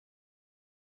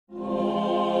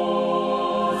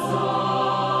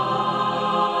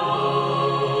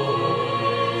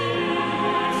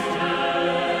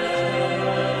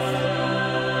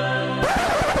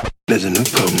There's a new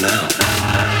pope now.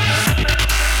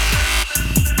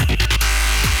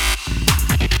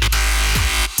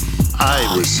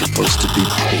 I was supposed to be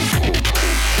pope.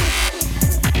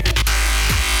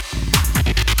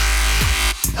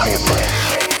 How you doing?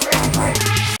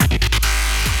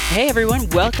 Hey everyone,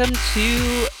 welcome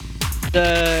to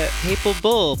the Papal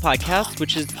Bull podcast,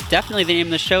 which is definitely the name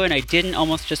of the show, and I didn't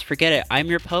almost just forget it. I'm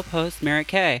your Pope host, Merritt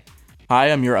K.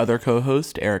 Hi, I'm your other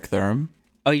co-host, Eric Thurm.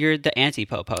 Oh, you're the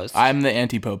anti-Pope host. I'm the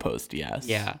anti-Pope host, yes.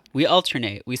 Yeah, we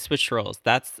alternate. We switch roles.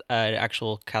 That's an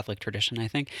actual Catholic tradition, I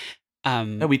think.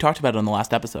 No, we talked about it on the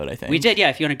last episode, I think. We did,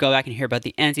 yeah. If you want to go back and hear about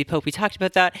the anti-Pope, we talked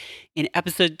about that in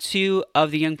episode 2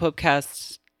 of the Young Pope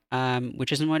cast,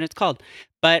 which isn't what it's called.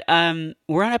 But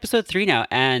we're on episode 3 now,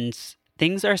 and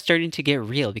things are starting to get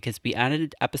real because we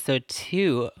added episode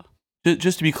 2.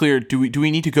 Just to be clear, do we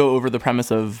need to go over the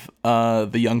premise of the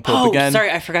Young Pope again?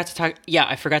 Sorry, I forgot to talk. Yeah,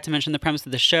 I forgot to mention the premise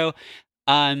of the show.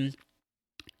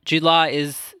 Jude Law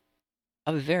is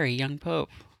a very young Pope.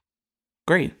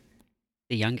 Great.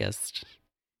 The youngest.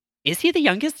 Is he the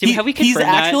youngest? Have we confirmed he's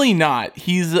that? actually not.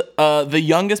 He's the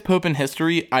youngest Pope in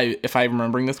history. If I'm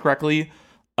remembering this correctly,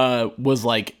 was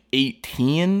like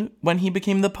 18 when he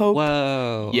became the Pope.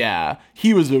 Whoa. Yeah,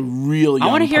 he was a real young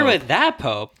I want to hear Pope. with that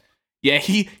Pope. Yeah,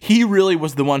 he really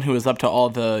was the one who was up to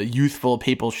all the youthful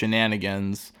papal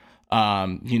shenanigans.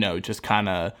 Just kind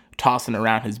of tossing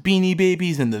around his beanie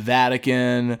babies in the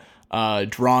Vatican,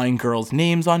 drawing girls'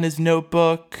 names on his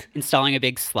notebook, Installing a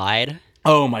big slide.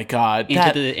 Oh my God!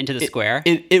 Into the square.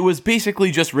 It was basically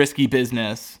just risky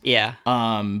business. Yeah.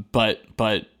 But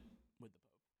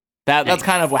that's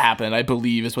kind of what happened, I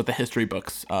believe, is what the history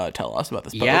books tell us about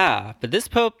this Pope. Yeah, but this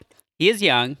Pope, he is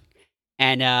young.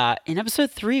 And in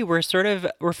episode 3, we're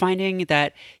finding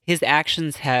that his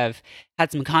actions have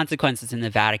had some consequences in the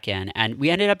Vatican. And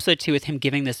we ended episode 2 with him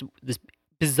giving this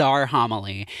bizarre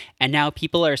homily. And now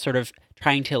people are sort of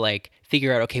trying to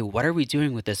figure out, okay, what are we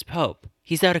doing with this Pope?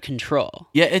 He's out of control.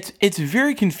 Yeah, it's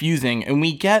very confusing. And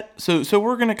we get, so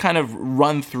we're going to kind of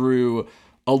run through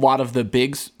a lot of the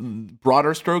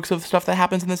broader strokes of stuff that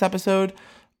happens in this episode.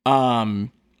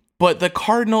 But the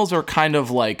Cardinals are kind of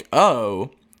like,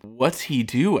 oh, what's he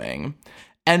doing?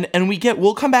 And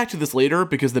we'll come back to this later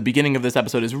because the beginning of this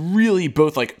episode is really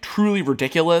both truly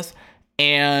ridiculous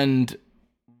and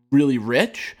really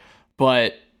rich.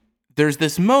 But there's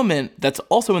this moment that's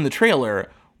also in the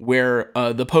trailer where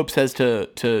the Pope says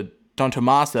to Don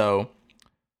Tommaso,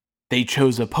 they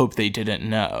chose a Pope they didn't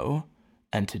know,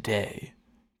 and today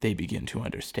they begin to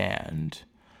understand.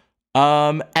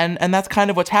 And that's kind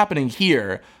of what's happening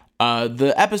here.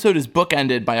 The episode is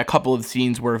bookended by a couple of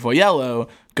scenes where Voyello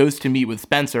goes to meet with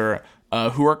Spencer,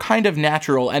 who are kind of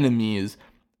natural enemies,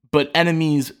 but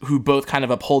enemies who both kind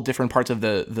of uphold different parts of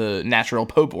the natural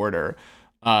Pope order.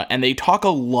 And they talk a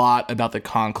lot about the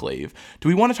conclave. Do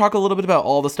we want to talk a little bit about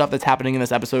all the stuff that's happening in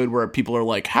this episode where people are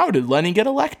like, how did Lenny get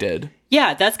elected?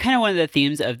 Yeah, that's kind of one of the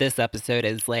themes of this episode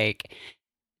is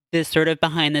this sort of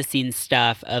behind the scenes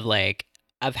stuff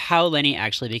of how Lenny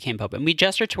actually became Pope. And we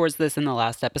gestured towards this in the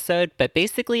last episode, but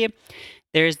basically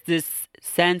there's this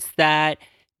sense that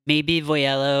maybe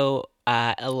Voyello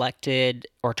elected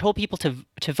or told people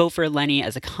to vote for Lenny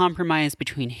as a compromise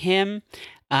between him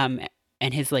and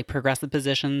his progressive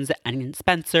positions and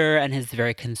Spencer and his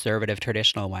very conservative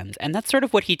traditional ones. And that's sort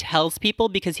of what he tells people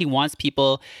because he wants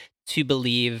people to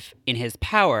believe in his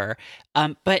power.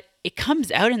 But it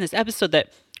comes out in this episode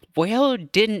that Voyello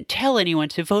didn't tell anyone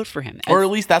to vote for him. Or at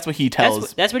least that's what he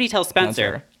tells. That's what he tells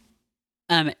Spencer.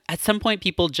 At some point,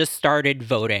 people just started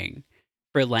voting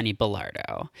for Lenny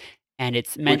Belardo, and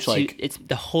it's meant it's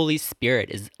the Holy Spirit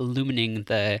is illumining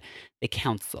the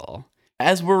council.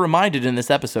 As we're reminded in this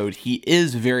episode, he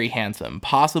is very handsome,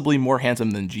 possibly more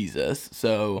handsome than Jesus.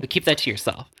 But keep that to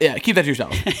yourself. Yeah, keep that to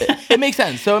yourself. it makes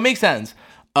sense. So it makes sense.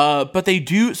 But they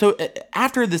do. So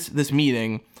after this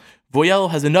meeting,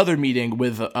 Voyello has another meeting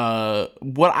with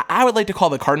what I would like to call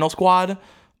the Cardinal Squad.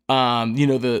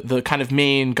 The kind of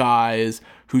main guys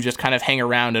who just kind of hang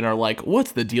around and are like,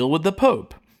 what's the deal with the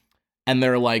Pope? And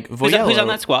they're like, Voyello. Who's on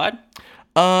that squad?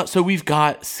 So we've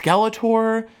got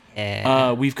Skeletor.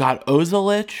 We've got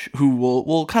Ozelich, who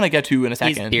we'll kind of get to in a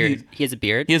second. He has a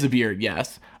beard? He has a beard,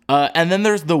 yes. And then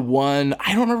there's the one,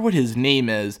 I don't remember what his name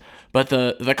is, but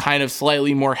the kind of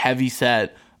slightly more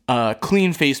heavy-set,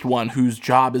 clean-faced one whose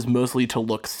job is mostly to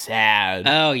look sad.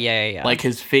 Oh, yeah.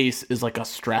 His face is like a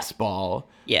stress ball.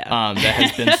 Yeah. That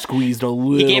has been squeezed a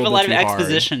little bit. He gave a lot of hard.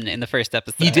 exposition in the first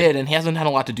episode. He did, and he hasn't had a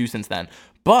lot to do since then.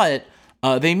 But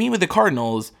they meet with the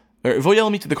Cardinals, or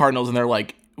Voyello meets with the Cardinals, and they're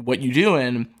like, what you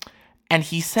doing? And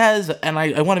he says, and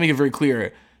I want to make it very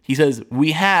clear, he says,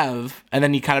 "We have," and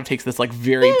then he kind of takes this like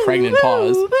very pregnant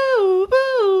pause.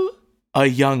 A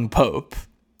young pope.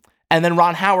 And then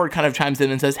Ron Howard kind of chimes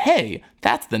in and says, "Hey,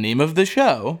 that's the name of the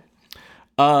show."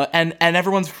 And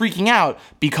everyone's freaking out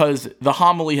because the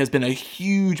homily has been a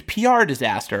huge PR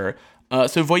disaster.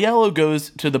 So Voyello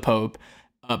goes to the Pope,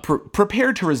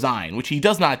 prepared to resign, which he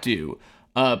does not do.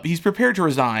 He's prepared to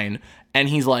resign, and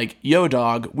he's like, "Yo,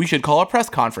 dog, we should call a press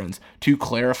conference to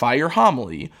clarify your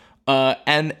homily."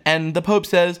 And the Pope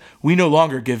says, "We no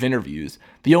longer give interviews.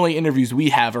 The only interviews we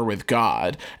have are with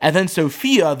God." And then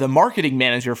Sophia, the marketing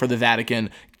manager for the Vatican,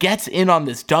 gets in on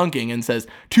this dunking and says,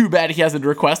 "Too bad he hasn't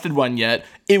requested one yet.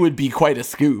 It would be quite a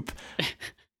scoop."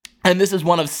 And this is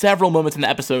one of several moments in the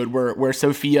episode where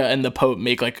Sophia and the Pope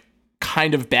make like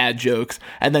kind of bad jokes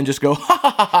and then just go, "Ha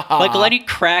ha ha ha ha." Like Lenny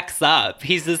cracks up.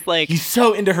 He's just like, he's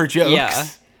so into her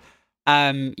jokes.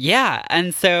 Yeah.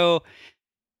 And so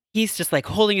he's just like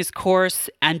holding his course,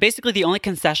 and basically the only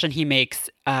concession he makes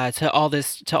to all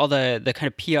the kind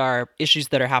of PR issues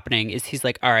that are happening is he's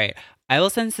like, "All right, I will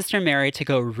send Sister Mary to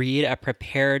go read a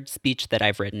prepared speech that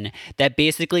I've written that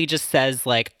basically just says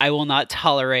like, I will not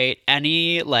tolerate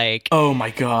any like, oh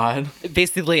my God,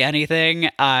 basically anything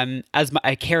as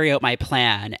I carry out my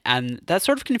plan." And that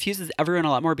sort of confuses everyone a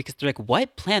lot more because they're like,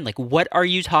 "What plan? Like, what are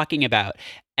you talking about?"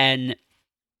 And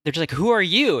they're just like, "Who are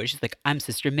you?" And she's like, "I'm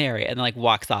Sister Mary," and then like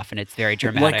walks off, and it's very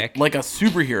dramatic, like a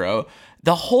superhero.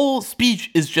 The whole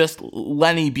speech is just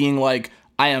Lenny being like,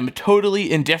 "I am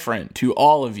totally indifferent to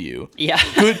all of you. Yeah,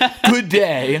 good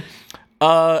day."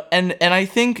 And I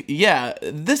think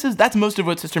that's most of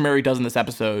what Sister Mary does in this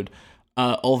episode.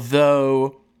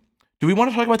 Although, do we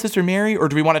want to talk about Sister Mary, or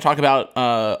do we want to talk about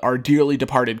our dearly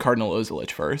departed Cardinal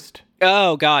Ozelich first?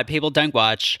 Oh God, Papal Dunk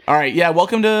Watch. All right, yeah.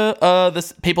 Welcome to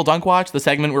this Papal Dunk Watch, the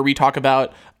segment where we talk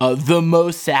about the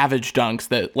most savage dunks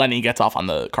that Lenny gets off on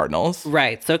the Cardinals.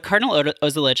 Right. So Cardinal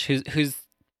Ozelich, whose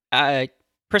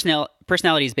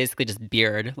personality is basically just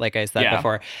beard, like I said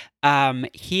before.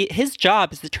 His job,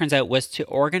 as it turns out, was to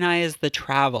organize the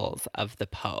travels of the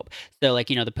Pope. So like,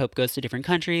 the Pope goes to different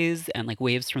countries and like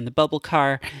waves from the bubble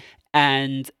car,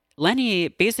 and Lenny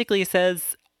basically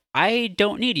says, "I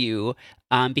don't need you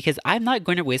because I'm not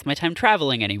going to waste my time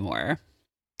traveling anymore."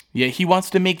 Yeah, he wants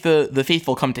to make the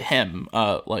faithful come to him,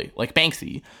 like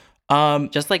Banksy.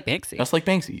 Just like Banksy.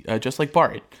 Just like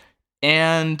Bart.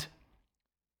 And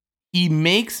he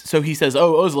says,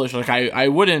 "Oh, Ozelich, like I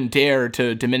wouldn't dare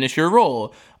to diminish your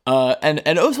role." And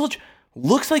Ozelich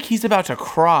looks like he's about to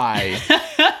cry.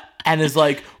 And is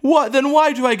like, "What? Then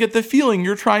why do I get the feeling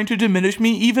you're trying to diminish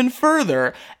me even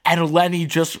further?" And Lenny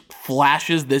just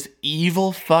flashes this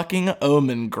evil fucking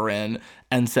omen grin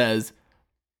and says,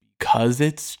 "'Cause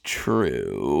it's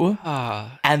true."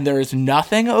 And there's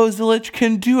nothing Ozelich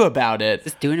can do about it.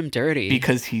 Just doing him dirty.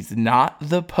 Because he's not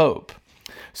the Pope.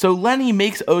 So Lenny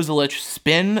makes Ozelich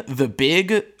spin the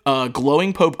big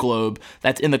glowing Pope globe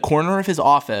that's in the corner of his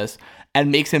office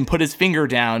and makes him put his finger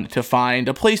down to find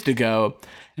a place to go.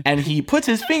 And he puts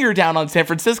his finger down on San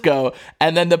Francisco,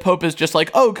 and then the Pope is just like,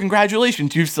 "Oh,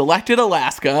 congratulations, you've selected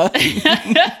Alaska."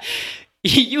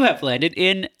 "You have landed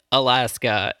in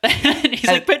Alaska." And he's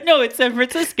like, "But no, it's San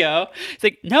Francisco." It's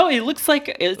like, "No, it looks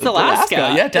like it's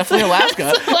Alaska." Yeah, definitely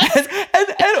Alaska.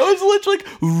 And Ozelich like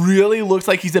really looks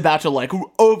like he's about to like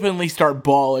openly start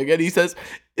bawling, and he says,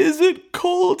 "Is it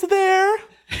cold there?"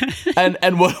 and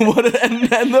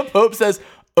the Pope says,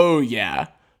 "Oh yeah,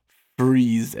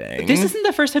 freezing." This isn't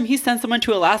the first time he sent someone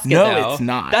to Alaska, No, though. it's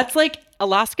not. That's like,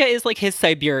 Alaska is like his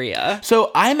Siberia.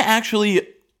 So I'm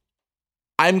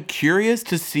curious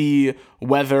to see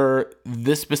whether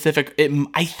this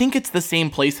I think it's the same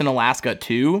place in Alaska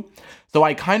too. So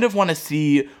I kind of want to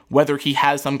see whether he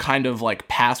has some kind of like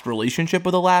past relationship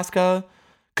with Alaska.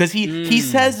 Because he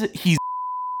says he's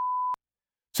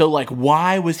so like,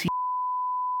 why was he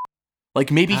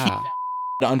like, maybe he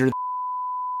under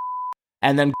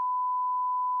and then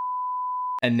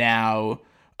and now,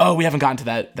 oh, we haven't gotten to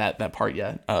that part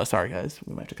yet. Sorry guys,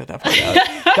 we might have to cut that part out.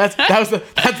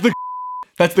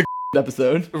 That's the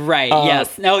episode. Right,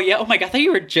 yes. No, yeah, oh my God, I thought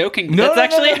you were joking. But No,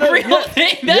 that's actually a real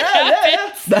thing that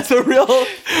happens. That's a real...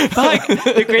 Fuck.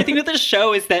 The great thing with the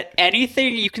show is that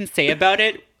anything you can say about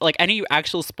it, like any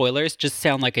actual spoilers, just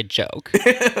sound like a joke.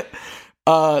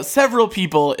 Several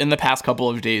people in the past couple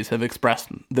of days have expressed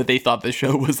that they thought the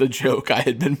show was a joke I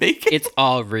had been making. It's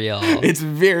all real. It's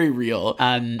very real.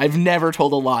 I've never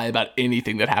told a lie about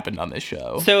anything that happened on this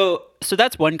show. So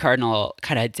that's one cardinal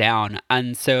kind of down.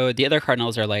 And so the other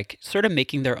cardinals are like sort of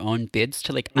making their own bids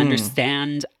to like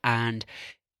understand and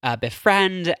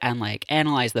befriend and like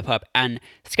analyze the Pope. And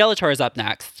Skeletor is up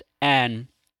next, and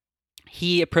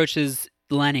he approaches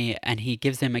Lenny and he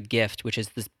gives him a gift, which is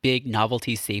this big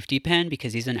novelty safety pin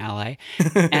because he's an ally.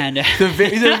 And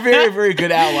he's a very, very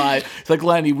good ally. It's like,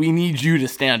 Lenny, we need you to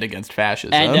stand against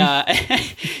fascism. And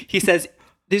he says,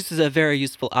 this is a very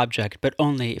useful object, but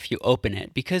only if you open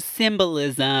it, because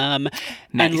symbolism. Nice.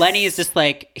 And Lenny is just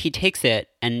like, he takes it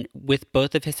and with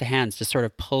both of his hands just sort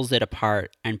of pulls it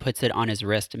apart and puts it on his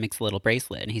wrist and makes a little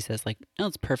bracelet. And he says like, no,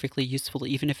 it's perfectly useful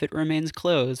even if it remains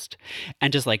closed.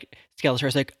 And just like,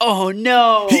 Skeletor's like, oh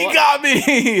no. He got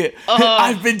me!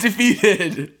 I've been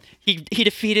defeated. He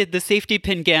defeated the safety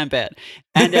pin gambit.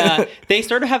 And they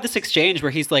sort of have this exchange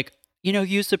where he's like, you know,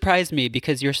 you surprised me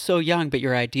because you're so young, but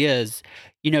your ideas,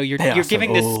 you know, you're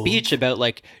giving this speech about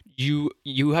like you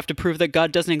have to prove that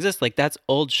God doesn't exist. Like that's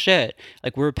old shit.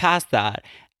 Like we're past that.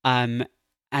 And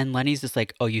Lenny's just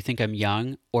like, oh, you think I'm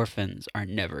young? Orphans are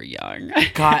never young.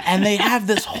 God, and they have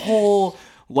this whole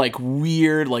like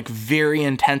weird, like very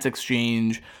intense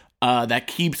exchange that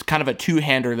keeps kind of a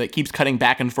two-hander that keeps cutting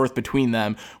back and forth between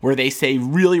them, where they say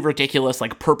really ridiculous,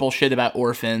 like purple shit about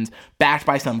orphans, backed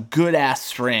by some good-ass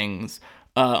strings,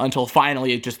 until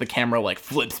finally it just the camera like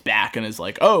flips back and is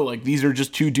like, oh, like these are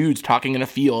just two dudes talking in a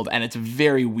field, and it's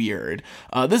very weird.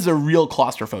 This is a real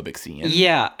claustrophobic scene.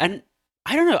 Yeah, and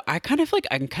I don't know. I'm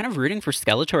kind of rooting for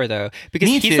Skeletor though, because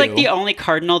Me he's too. like the only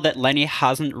cardinal that Lenny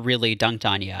hasn't really dunked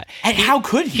on yet. And how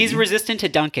could he? He's resistant to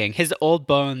dunking. His old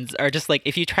bones are just like,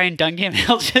 if you try and dunk him,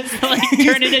 he'll just like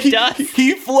turn into dust.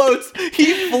 He floats.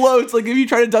 Like if you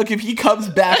try to dunk him, he comes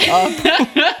back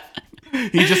up.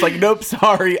 He's just like, nope,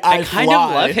 sorry, I kind fly.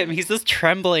 of love him. He's just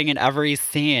trembling in every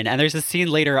scene, and there's a scene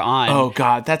later on. Oh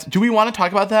God, do we want to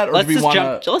talk about that, or let's do we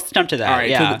want to? Let's jump to that. All right,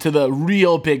 yeah. to the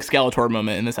real big Skeletor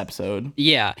moment in this episode.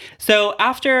 Yeah. So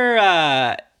after.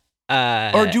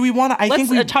 Or do we want to?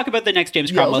 Let's talk about the next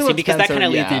James Cromwell scene because that kind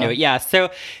of leads into it. Yeah. So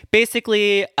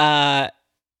basically,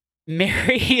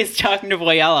 Mary is talking to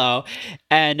Voyello,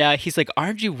 and he's like,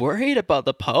 "Aren't you worried about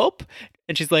the Pope?"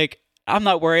 And she's like, I'm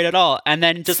not worried at all. And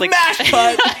then just smash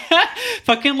cut.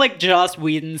 Fucking like Joss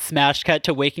Whedon smash cut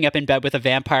to waking up in bed with a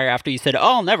vampire after you said, oh,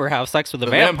 I'll never have sex with a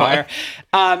vampire.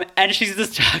 And she's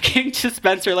just talking to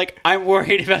Spencer like, I'm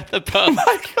worried about the Pope.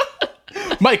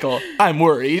 Michael, I'm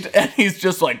worried. And he's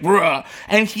just like, bruh.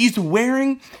 And he's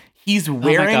wearing oh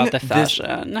my God, the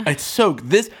fashion.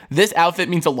 This outfit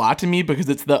means a lot to me because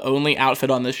it's the only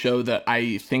outfit on this show that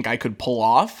I think I could pull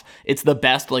off. It's the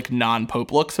best like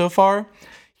non-Pope look so far.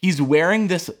 He's wearing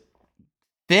this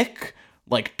thick,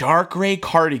 like dark gray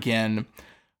cardigan.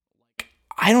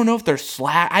 I don't know if they're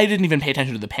I didn't even pay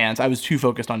attention to the pants. I was too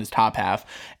focused on his top half.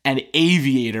 And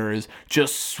aviators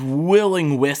just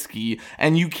swilling whiskey.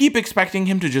 And you keep expecting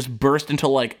him to just burst into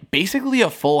like basically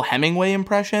a full Hemingway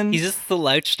impression. He's just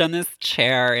slouched on this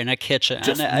chair in a kitchen.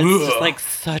 It's just like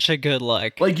such a good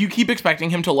look. Like you keep expecting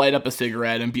him to light up a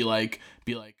cigarette and be like,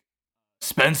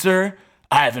 Spencer,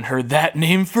 I haven't heard that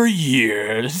name for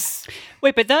years.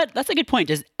 Wait, but that's a good point.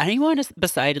 Does anyone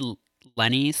beside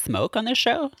Lenny smoke on this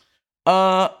show?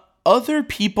 Other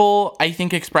people, I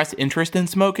think, express interest in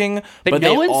smoking, but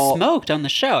no one smoked on the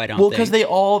show, I don't think. Well, because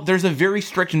there's a very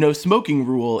strict no smoking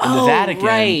rule in the Vatican.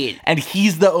 Right. And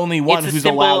he's the only one who's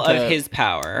allowed to. It's a symbol of his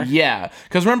power. Yeah.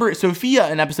 Because remember,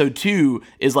 Sophia in episode 2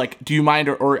 is like, do you mind,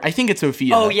 or I think it's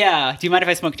Sophia. Oh, yeah. Do you mind if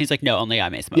I smoke? And he's like, no, only I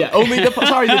may smoke. Yeah,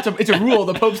 sorry, it's a rule.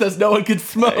 The Pope says no one can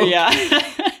smoke.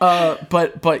 Yeah.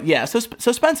 But yeah, so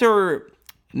Spencer,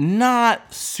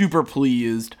 not super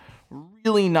pleased,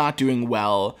 really not doing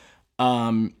well.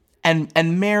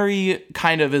 And Mary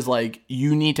kind of is like,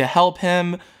 you need to help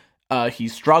him.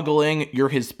 He's struggling. You're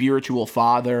his spiritual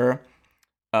father.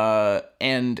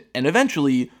 And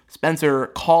eventually Spencer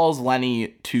calls Lenny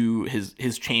to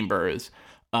his chambers.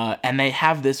 And they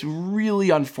have this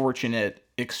really unfortunate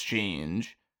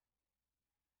exchange,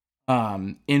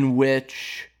 in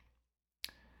which,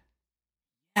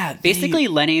 basically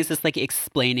Lenny is just like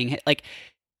explaining like,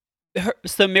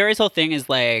 so Mary's whole thing is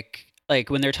like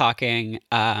when they're talking,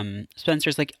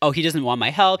 Spencer's like, oh, he doesn't want my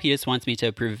help. He just wants me to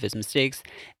approve of his mistakes.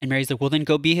 And Mary's like, well, then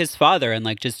go be his father and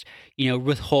like just,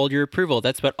 withhold your approval.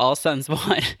 That's what all sons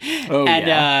want. Oh, and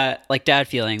yeah. like dad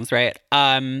feelings, right?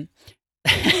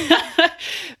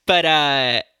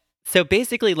 But so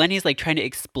basically Lenny's like trying to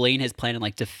explain his plan and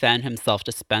like defend himself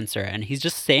to Spencer. And he's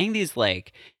just saying these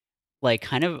like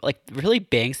kind of like really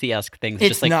Banksy-esque things. It's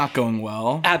just like, not going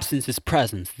well. Absence is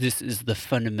presence. This is the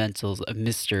fundamentals of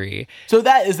mystery. So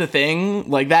that is a thing.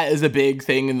 Like that is a big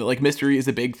thing, and like mystery is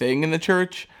a big thing in the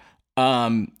church.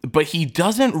 But he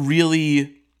doesn't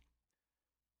really.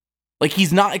 Like,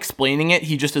 he's not explaining it.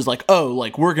 He just is like, oh,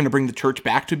 like, we're going to bring the church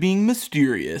back to being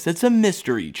mysterious. It's a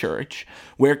mystery church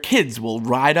where kids will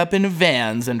ride up in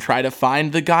vans and try to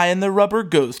find the guy in the rubber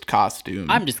ghost costume.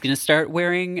 I'm just going to start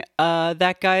wearing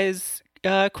that guy's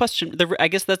I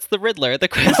guess that's the Riddler, the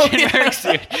question mark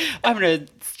suit. I'm going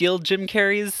to steal Jim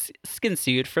Carrey's skin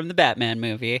suit from the Batman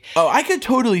movie. Oh, I could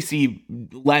totally see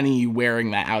Lenny wearing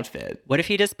that outfit. What if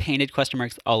he just painted question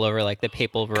marks all over, like, the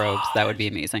papal robes? That would be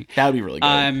amazing. That would be really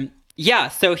good. Yeah,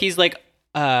 so he's like,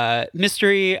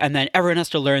 mystery, and then everyone has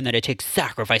to learn that it takes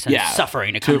sacrifice and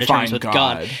suffering to come to terms with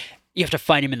God. You have to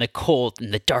find him in the cold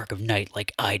and the dark of night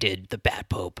like I did, the Bat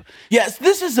Pope. Yes,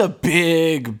 this is a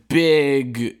big,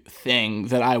 big thing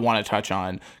that I want to touch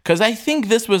on. Because I think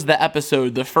this was the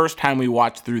episode, the first time we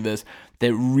watched through this,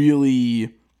 that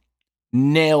really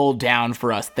nailed down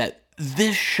for us that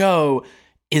this show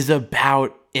is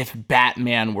about if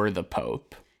Batman were the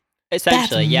Pope.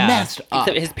 Essentially, That's messed up.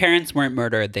 Except his parents weren't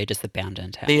murdered; they just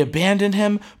abandoned him. They abandoned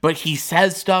him, but he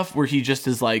says stuff where he just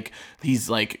is like, he's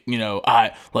like, you know,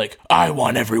 I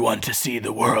want everyone to see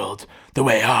the world the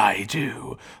way I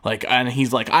do. Like, and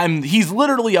he's like, he's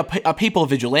literally a papal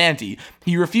vigilante.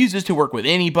 He refuses to work with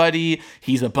anybody.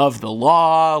 He's above the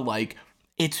law. Like,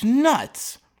 it's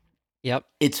nuts. Yep.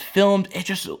 It's filmed. It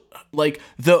just, like,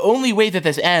 the only way that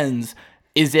this ends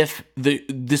is if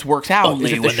this works out.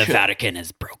 Only when the Vatican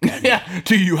is broken. Yeah.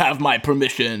 Do you have my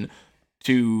permission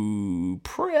to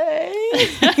pray?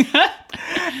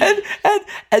 and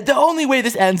the only way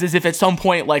this ends is if at some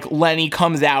point, like, Lenny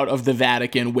comes out of the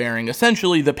Vatican wearing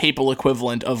essentially the papal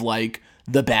equivalent of, like,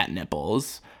 the bat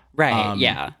nipples. Right,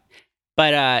 yeah.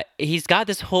 But he's got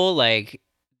this whole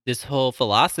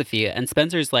philosophy, and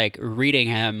Spencer's like reading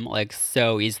him like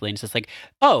so easily, and it's just like,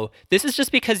 oh, this is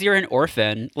just because you're an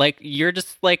orphan, like you're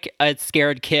just like a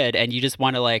scared kid and you just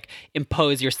want to like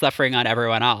impose your suffering on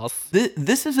everyone else.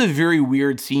 This is a very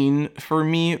weird scene for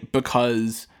me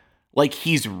because, like,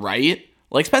 he's right,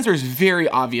 like Spencer's very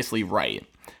obviously right,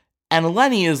 and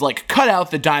Lenny is like, cut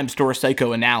out the dime store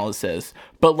psychoanalysis,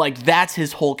 but like that's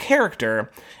his whole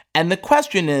character. And the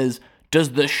question is,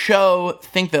 does the show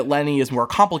think that Lenny is more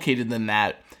complicated than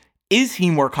that? Is he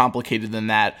more complicated than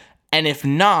that? And if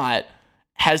not,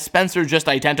 has Spencer just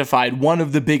identified one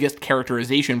of the biggest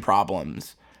characterization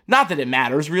problems? Not that it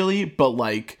matters really, but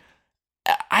like,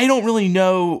 I don't really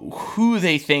know who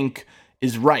they think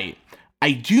is right.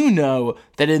 I do know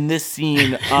that in this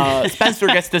scene, Spencer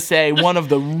gets to say one of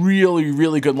the really,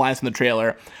 really good lines from the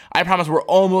trailer. I promise we're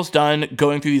almost done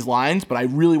going through these lines, but I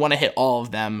really want to hit all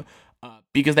of them.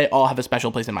 Because they all have a special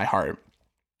place in my heart,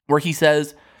 where he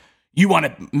says, you want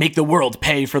to make the world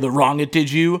pay for the wrong it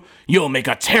did you? You'll make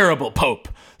a terrible pope,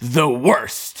 the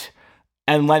worst.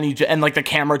 And Lenny, and like the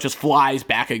camera just flies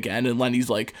back again, and Lenny's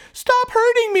like, stop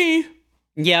hurting me.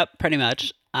 Yep, pretty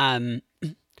much.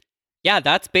 Yeah,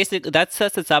 that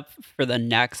sets us up for the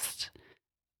next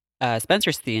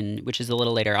Spencer scene, which is a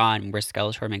little later on, where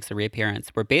Skeletor makes a reappearance,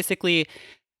 where basically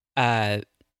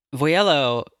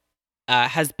Voyello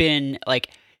has been like,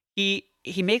 he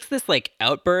makes this like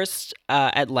outburst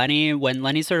at Lenny when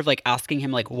Lenny's sort of like asking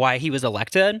him like why he was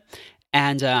elected,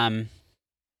 and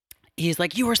he's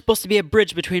like, you were supposed to be a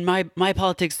bridge between my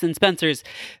politics and Spencer's,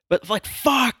 but like,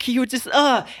 fuck, you just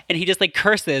and he just like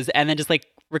curses and then just like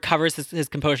recovers his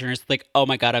composure and is like, oh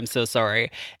my god, I'm so sorry.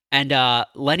 And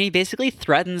Lenny basically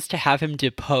threatens to have him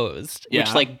deposed,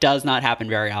 which like does not happen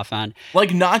very often.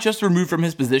 Like, not just removed from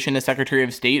his position as Secretary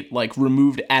of State, like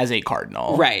removed as a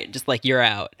cardinal. Right, just like, you're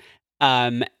out.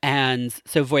 And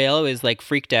so Voyello is like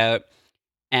freaked out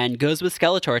and goes with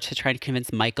Skeletor to try to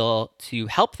convince Michael to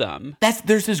help them.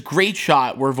 There's this great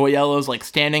shot where Voyello's like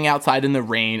standing outside in the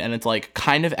rain, and it's like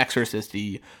kind of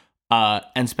exorcist-y,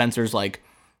 and Spencer's like,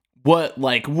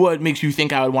 what makes you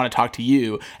think I would want to talk to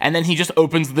you? And then he just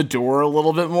opens the door a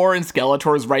little bit more, and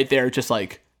Skeletor's right there, just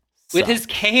like, sup. With his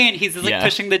cane, he's just like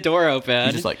pushing the door open.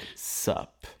 He's just like,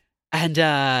 sup. And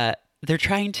they're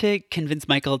trying to convince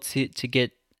Michael to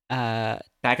get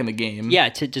back in the game. Yeah,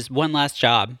 to just one last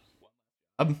job.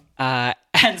 And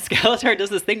Skeletor does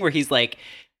this thing where he's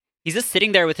just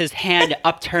sitting there with his hand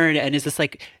upturned and is just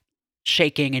like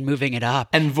shaking and moving it up.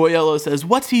 And Voyello says,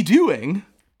 what's he doing?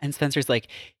 And Spencer's like,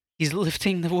 he's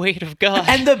lifting the weight of God.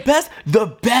 And the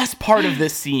best part of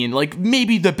this scene, like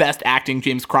maybe the best acting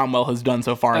James Cromwell has done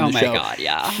so far in the show. Oh my God,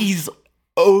 yeah. He's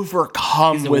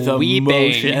overcome with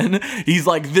emotion. He's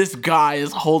like, this guy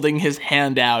is holding his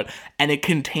hand out, and it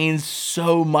contains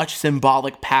so much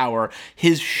symbolic power.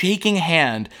 His shaking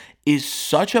hand is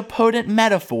such a potent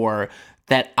metaphor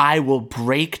that I will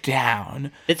break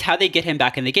down. It's how they get him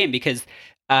back in the game, because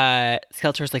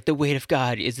Skeletor's like, the weight of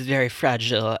God is very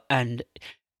fragile, and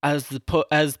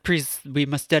as priests, we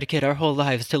must dedicate our whole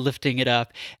lives to lifting it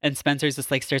up. And Spencer's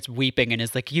just like starts weeping and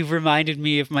is like, "You've reminded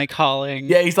me of my calling."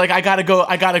 Yeah, he's like, I gotta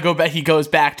go back. He goes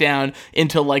back down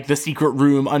into like the secret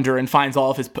room under and finds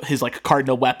all of his like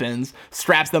cardinal weapons,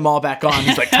 straps them all back on.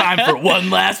 He's like, time for one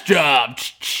last job.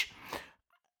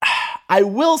 I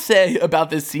will say about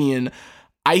this scene,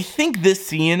 I think this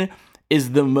scene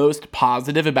is the most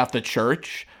positive about the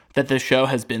church that the show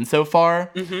has been so far.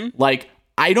 Mm-hmm. Like,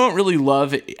 I don't really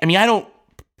love it. I mean, I don't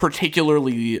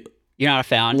particularly You're not a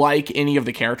fan? like any of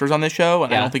the characters on this show,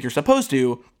 and I don't think you're supposed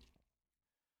to.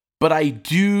 But I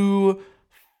do.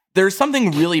 There's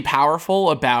something really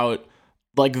powerful about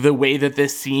like the way that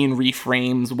this scene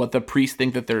reframes what the priests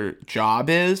think that their job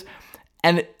is.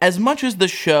 And as much as the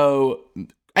show,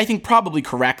 I think probably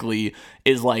correctly,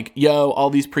 is like, yo, all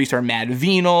these priests are mad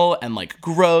venal and like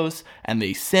gross and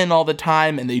they sin all the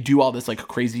time and they do all this like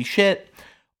crazy shit.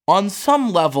 On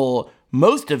some level,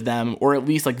 most of them, or at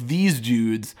least like these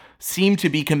dudes, seem to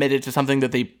be committed to something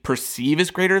that they perceive as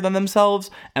greater than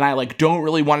themselves. And I like don't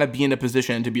really want to be in a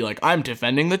position to be like, I'm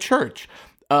defending the church.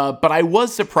 But I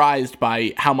was surprised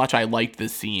by how much I liked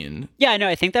this scene. Yeah, no,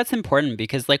 I think that's important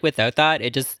because like without that,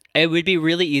 it would be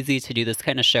really easy to do this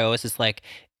kind of show. It's just like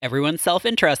everyone's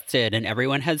self-interested and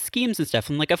everyone has schemes and stuff.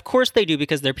 And like, of course they do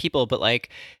because they're people, but like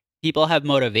people have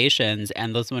motivations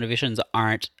and those motivations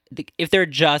aren't, if they're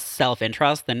just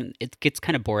self-interest, then it gets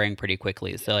kind of boring pretty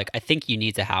quickly. So like, I think you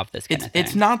need to have this kind of thing.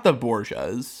 It's not the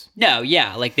Borgias. No,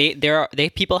 yeah. Like they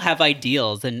people have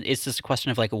ideals and it's just a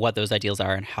question of like what those ideals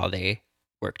are and how they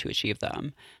work to achieve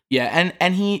them. Yeah,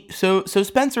 and he so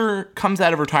Spencer comes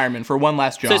out of retirement for one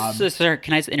last job. So sir,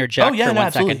 can I just interject for one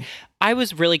absolutely. second? I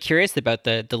was really curious about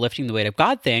the lifting the weight of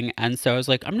God thing, and so I was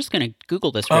like, I'm just gonna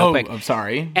Google this real quick. Oh, I'm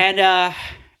sorry. And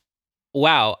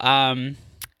wow.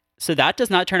 So that does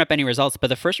not turn up any results, but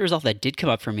the first result that did come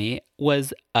up for me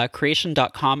was a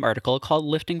creation.com article called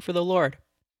Lifting for the Lord.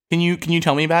 Can you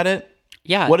tell me about it?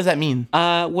 Yeah. What does that mean?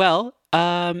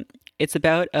 It's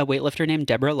about a weightlifter named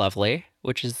Deborah Lovely,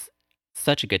 which is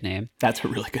such a good name. That's a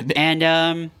really good name.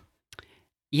 And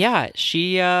yeah,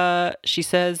 she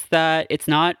says that it's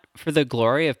not for the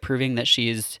glory of proving that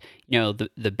she's,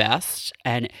 the best.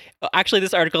 And actually,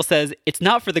 this article says it's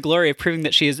not for the glory of proving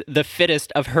that she is the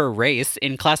fittest of her race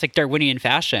in classic Darwinian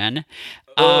fashion.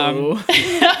 Oh.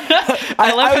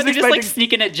 I love how they're just like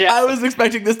sneaking a jab. I was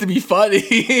expecting this to be funny.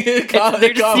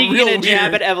 They're just sneaking a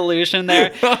jab weird. at evolution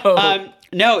there. Oh.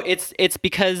 No, it's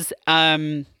because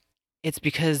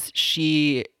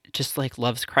she just like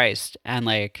loves Christ and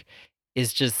like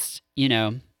is just,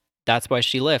 that's why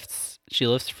she lifts. She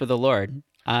lifts for the Lord.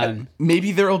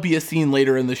 Maybe there'll be a scene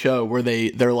later in the show where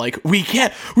they're like, we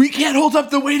can't hold up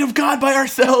the weight of God by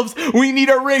ourselves. We need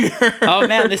a ringer. Oh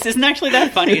man, this isn't actually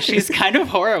that funny. She's kind of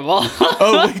horrible.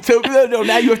 Oh wait, so no,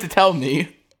 now you have to tell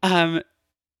me. I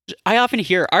often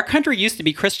hear our country used to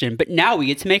be Christian, but now we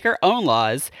get to make our own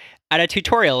laws. At a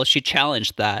tutorial, she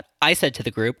challenged that. I said to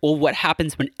the group, well, what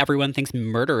happens when everyone thinks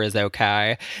murder is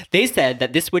okay? They said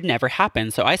that this would never happen.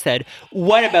 So I said,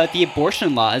 what about the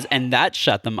abortion laws? And that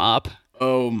shut them up.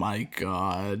 Oh my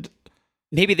God.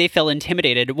 Maybe they felt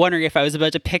intimidated, wondering if I was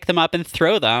about to pick them up and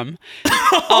throw them.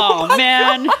 Oh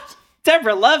man. God.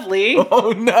 Deborah Lovely.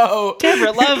 Oh no.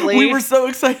 Deborah Lovely. We were so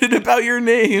excited about your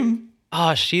name.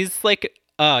 Oh, she's like...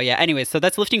 Oh, yeah. Anyway, so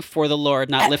that's lifting for the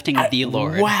Lord, not lifting the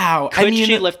Lord. Wow. Could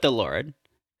she lift the Lord?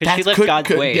 Could she lift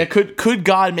God's weight? Yeah, could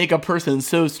God make a person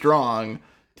so strong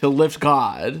to lift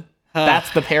God? That's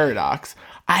the paradox.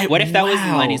 What if that was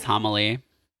Lenny's homily?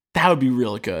 That would be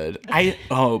real good.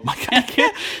 Oh my God. I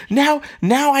can't.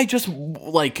 Now I just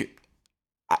like...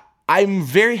 I'm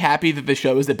very happy that the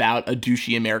show is about a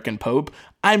douchey American pope.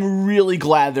 I'm really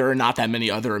glad there are not that many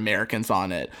other Americans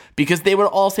on it because they would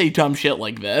all say dumb shit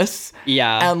like this.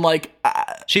 Yeah. And like...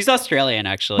 she's Australian,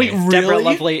 actually. Wait, really? Deborah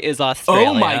Lovely is Australian.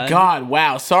 Oh my God.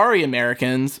 Wow. Sorry,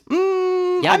 Americans.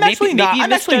 Yeah, I'm actually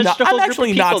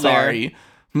not sorry.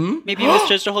 Maybe it was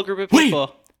just a whole group of people. Wait,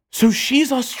 so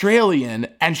she's Australian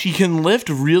and she can lift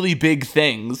really big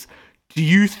things. Do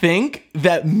you think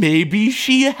that maybe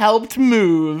she helped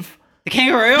move... The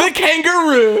kangaroo? The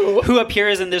kangaroo! Who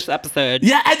appears in this episode.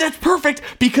 Yeah, and that's perfect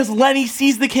because Lenny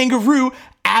sees the kangaroo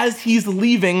as he's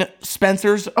leaving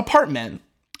Spencer's apartment.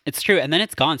 It's true, and then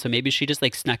it's gone, so maybe she just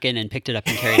like snuck in and picked it up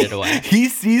and carried it away. He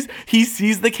sees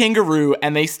the kangaroo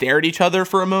and they stare at each other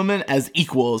for a moment as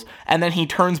equals, and then he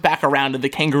turns back around and the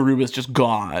kangaroo is just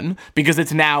gone because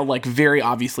it's now like very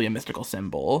obviously a mystical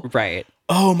symbol. Right.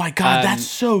 Oh my God, that's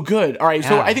so good. All right,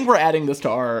 so yeah. I think we're adding this to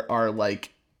our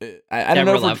like I don't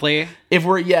know if lovely.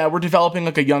 we're developing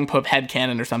like a young Pope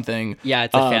headcanon or something. Yeah,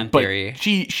 it's a fan theory.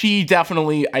 She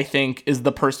definitely, I think, is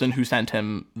the person who sent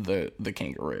him the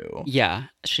kangaroo. Yeah,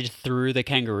 she threw the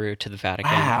kangaroo to the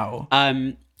Vatican. Wow.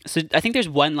 So I think there's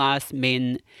one last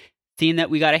main scene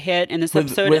that we got to hit in this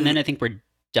episode, and then I think we're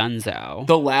donezo.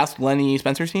 The last Lenny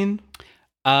Spencer scene?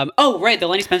 Right, the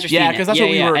Lenny Spencer scene. Yeah, because that's what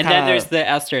we were and then there's the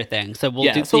Esther thing. So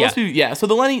we'll do. So let's do. Yeah, so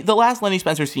the last Lenny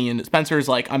Spencer scene. Spencer's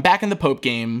like, I'm back in the Pope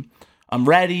game. I'm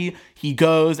ready. He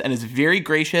goes and is very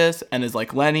gracious and is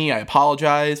like, Lenny, I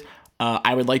apologize.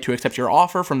 I would like to accept your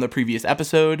offer from the previous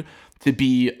episode to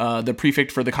be the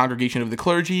prefect for the Congregation of the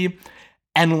Clergy.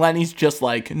 And Lenny's just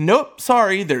like, nope,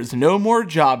 sorry, there's no more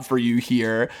job for you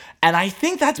here. And I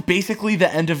think that's basically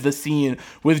the end of the scene,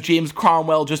 with James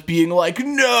Cromwell just being like,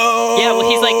 no. Yeah, well,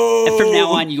 he's like, from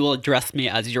now on, you will address me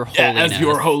as your holiness. Yeah, as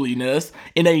your holiness.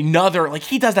 In another, like,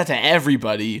 he does that to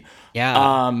everybody.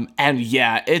 Yeah. And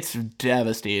yeah, it's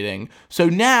devastating. So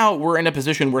now we're in a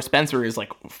position where Spencer is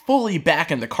like fully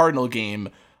back in the Cardinal game,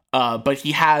 but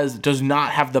he does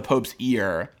not have the Pope's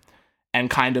ear, and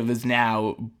kind of is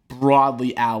now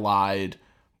broadly allied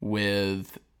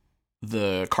with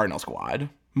the Cardinal Squad,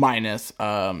 minus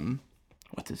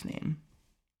what's his name?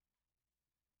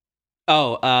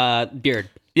 Beard.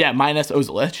 Yeah, minus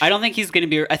Ozelich. I don't think he's gonna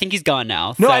be. I think he's gone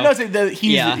now. No, so. I know.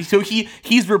 So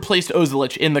he's replaced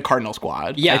Ozelich in the Cardinal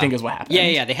Squad. Yeah, I think is what happened.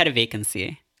 Yeah. They had a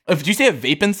vacancy. Did you say a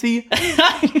vacancy?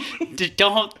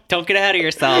 Don't get ahead of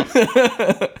yourself.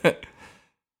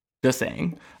 Just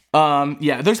saying.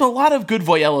 There's a lot of good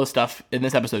Voyello stuff in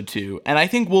this episode too, and I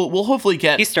think we'll hopefully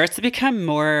get. He starts to become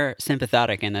more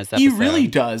sympathetic in this episode. He really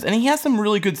does, and he has some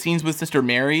really good scenes with Sister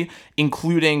Mary,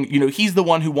 including, he's the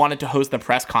one who wanted to host the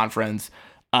press conference,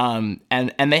 and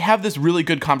they have this really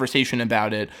good conversation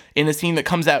about it in a scene that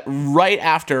comes out right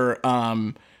after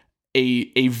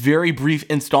a very brief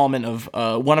installment of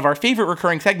one of our favorite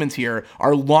recurring segments here,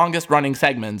 our longest running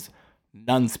segments,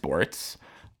 Nun Sports.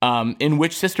 In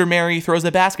which Sister Mary throws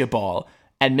a basketball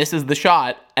and misses the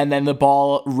shot, and then the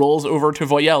ball rolls over to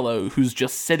Voyello, who's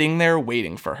just sitting there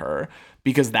waiting for her,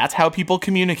 because that's how people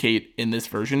communicate in this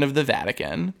version of the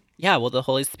Vatican. Yeah, well, the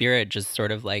Holy Spirit just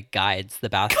sort of like guides the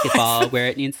basketball where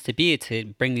it needs to be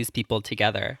to bring these people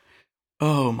together.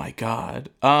 Oh my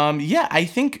God. I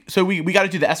think so. We got to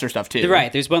do the Esther stuff too.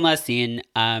 Right. There's one last scene.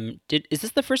 Is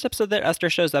this the first episode that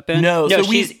Esther shows up in? No, so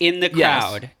she's in the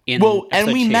crowd. Yes.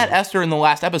 And we met Esther in the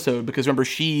last episode because remember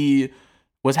she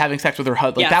was having sex with her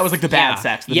husband. That was like the bad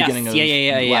sex at the beginning of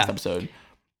the last episode.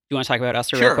 You want to talk about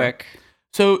Esther real quick?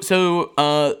 So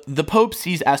the Pope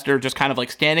sees Esther just kind of like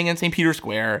standing in St. Peter's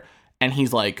Square, and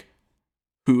he's like,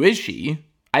 "Who is she?"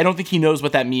 I don't think he knows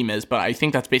what that meme is, but I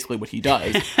think that's basically what he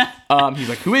does. He's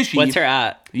like, "Who is she? What's her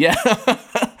at?" Yeah.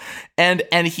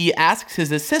 and he asks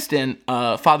his assistant,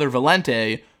 Father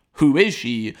Valente, "Who is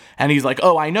she?" And he's like,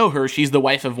 "Oh, I know her. She's the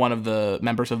wife of one of the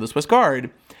members of the Swiss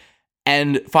Guard."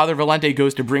 And Father Valente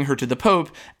goes to bring her to the Pope,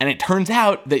 and it turns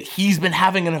out that he's been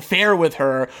having an affair with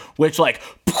her, which like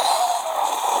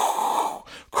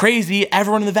crazy.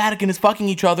 Everyone in the Vatican is fucking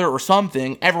each other or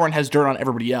something. Everyone has dirt on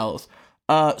everybody else.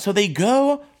 So they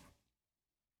go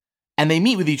and they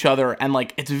meet with each other, and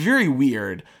like it's very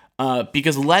weird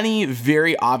because Lenny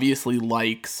very obviously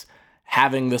likes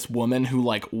having this woman who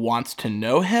like wants to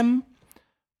know him,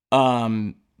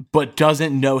 but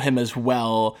doesn't know him as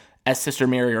well as Sister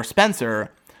Mary or Spencer.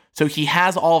 So he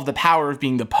has all of the power of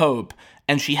being the Pope,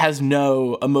 and she has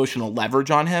no emotional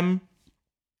leverage on him.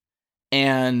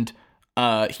 And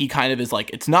he kind of is like,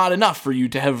 it's not enough for you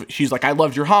to have, she's like, I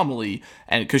loved your homily.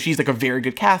 And cause she's like a very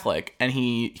good Catholic. And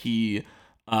he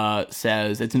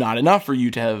says, it's not enough for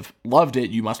you to have loved it.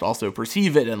 You must also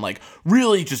perceive it and like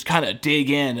really just kind of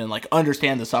dig in and like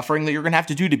understand the suffering that you're going to have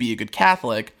to do to be a good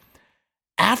Catholic.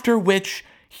 After which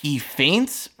he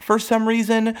faints for some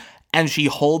reason. And she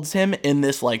holds him in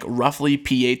this like roughly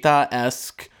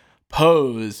Pieta-esque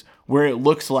pose where it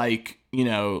looks like,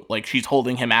 like she's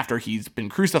holding him after he's been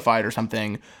crucified or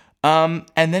something. And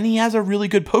then he has a really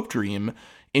good Pope dream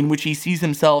in which he sees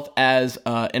himself as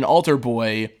an altar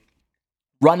boy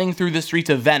running through the streets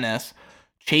of Venice,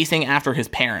 chasing after his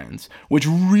parents, which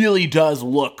really does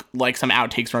look like some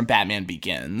outtakes from Batman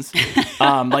Begins.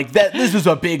 Like that, this is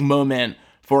a big moment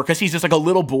because he's just like a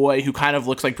little boy who kind of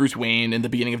looks like Bruce Wayne in the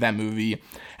beginning of that movie.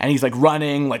 And he's like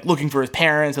running, like looking for his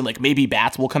parents, and like maybe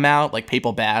bats will come out, like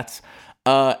papal bats.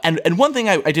 And one thing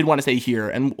I did want to say here,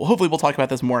 and hopefully we'll talk about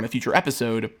this more in a future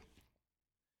episode,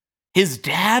 His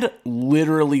dad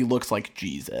literally looks like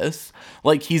Jesus.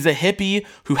 Like, he's a hippie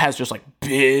who has just like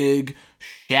big,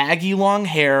 shaggy long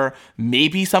hair,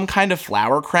 maybe some kind of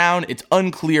flower crown. It's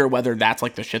unclear whether that's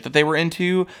like the shit that they were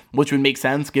into, which would make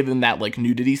sense given that like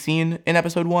nudity scene in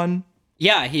episode 1.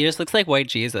 Yeah, he just looks like white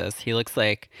Jesus. He looks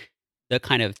like the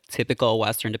kind of typical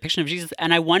Western depiction of Jesus.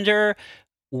 And I wonder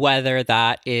whether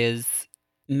that is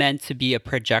meant to be a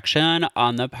projection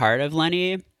on the part of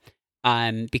Lenny,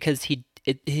 because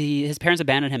his parents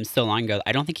abandoned him so long ago.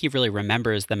 I don't think he really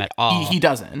remembers them at all. He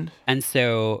doesn't. And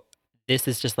so this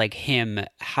is just like him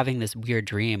having this weird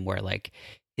dream where like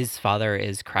his father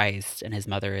is Christ and his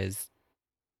mother is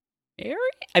Mary.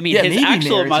 I mean, his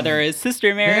actual mother is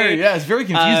Sister Mary. Yeah, it's very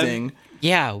confusing.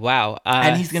 Yeah, wow.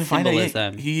 And he's gonna find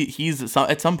symbolism. out he's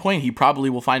at some point he probably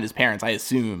will find his parents, I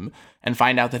assume, and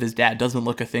find out that his dad doesn't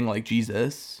look a thing like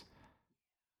Jesus.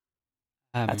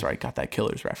 That's right, got that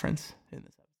Killers reference in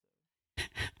this.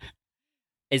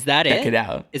 Is that Check it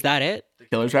out. Is that it? The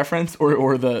Killers reference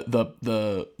or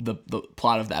the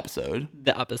plot of the episode?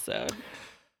 The episode.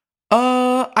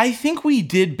 I think we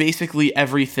did basically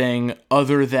everything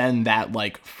other than that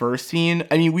like first scene.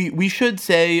 I mean, we should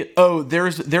say, there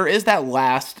is that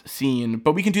last scene,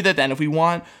 but we can do that then if we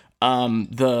want.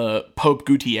 The Pope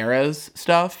Gutierrez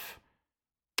stuff.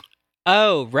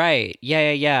 Oh, right.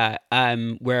 Yeah.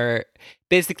 Where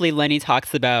basically Lenny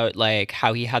talks about like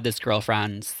how he had this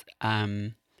girlfriend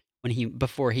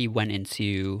before he went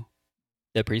into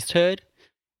the priesthood.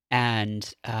 And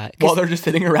while they're just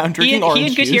sitting around drinking orange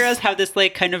juice. He and Gutierrez have this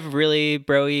like kind of really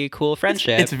bro-y, cool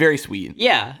friendship. It's very sweet.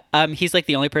 Yeah. He's like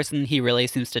the only person he really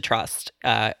seems to trust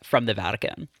from the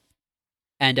Vatican.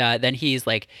 And then he's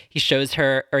like, he shows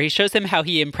him how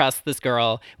he impressed this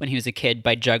girl when he was a kid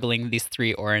by juggling these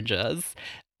 3 oranges.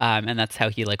 And that's how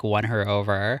he like won her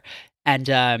over. And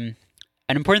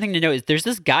an important thing to know is there's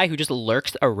this guy who just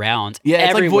lurks around everywhere.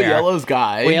 It's like Voyello's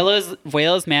guy.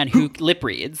 Voyello's man who lip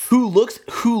reads. Who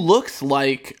looks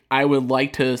like, I would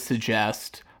like to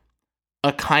suggest,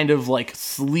 a kind of like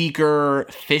sleeker,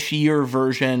 fishier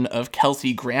version of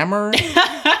Kelsey Grammer.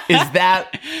 Is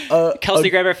that Kelsey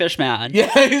Grammer Fishman? Yeah,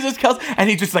 he's just Kelsey, and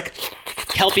he's just like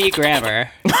Kelpie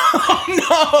Grammer.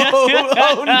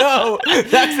 Oh no,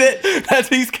 that's it.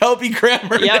 He's Kelpie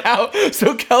Grammer now.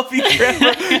 So Kelpie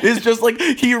Grammer is just like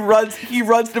he runs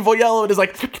to Voyello and is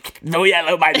like,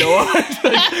 Voyello, my lord,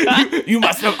 like, you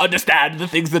must understand the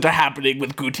things that are happening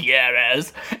with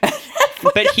Gutierrez.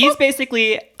 But he's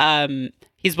basically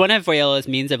he's one of Voyello's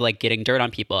means of like getting dirt on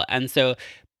people, and so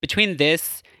between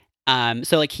this,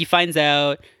 so like he finds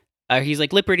out he's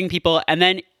like lip reading people, and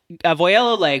then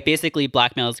Voyello like basically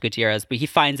blackmails Gutierrez, but he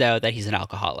finds out that he's an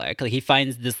alcoholic. Like he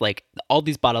finds this like all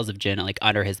these bottles of gin like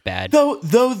under his bed. Though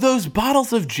those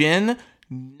bottles of gin,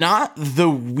 not the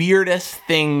weirdest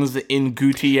things in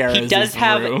Gutierrez's He does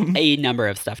have room. a number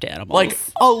of stuffed animals. Like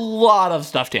a lot of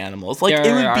stuffed animals. Like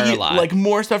There it would are be a lot. like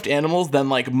more stuffed animals than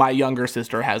like my younger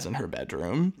sister has in her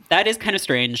bedroom. That is kind of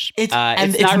strange. It's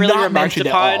not really remarked mentioned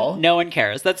at upon. all. No one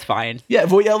cares. That's fine. Yeah,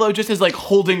 Voyello just is like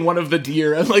holding one of the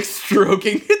deer and like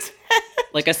stroking its head.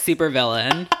 Like a super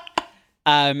villain.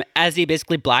 As he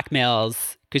basically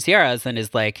blackmails Gutierrez and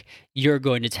is like, you're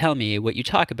going to tell me what you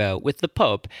talk about with the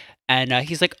Pope. And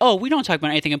he's like, oh, we don't talk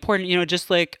about anything important. You know, just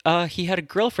like he had a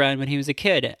girlfriend when he was a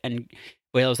kid. And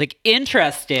Voyello's like,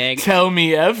 interesting. Tell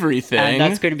me everything. And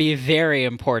that's going to be very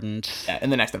important. Yeah, in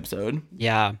the next episode.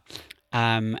 Yeah.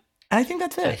 I think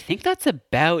that's it. I think that's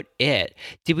about it.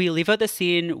 Did we leave out the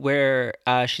scene where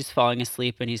she's falling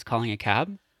asleep and he's calling a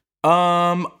cab?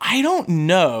 I don't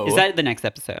know. Is that the next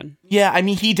episode? Yeah, I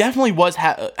mean, he definitely was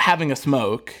having a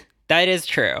smoke. That is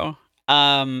true.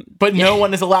 But no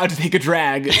one is allowed to take a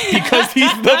drag because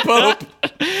he's the Pope.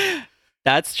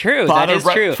 That's true. That is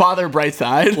true. Father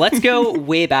Brightside. Let's go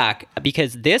way back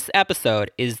because this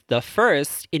episode is the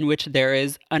first in which there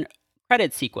is an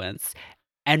credit sequence.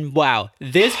 And wow,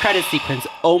 this credit sequence,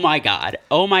 oh my God.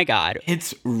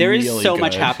 It's there is really so good.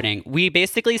 much happening. We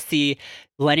basically see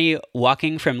Lenny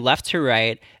walking from left to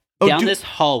right down this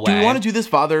hallway. Do we want to do this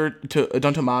Father to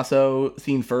Don Tommaso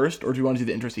scene first, or do we want to do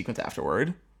the intro sequence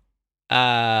afterward?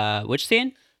 Which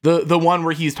scene? The one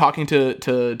where he's talking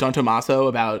to Don Tommaso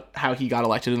about how he got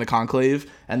elected in the conclave,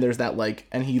 and there's that like,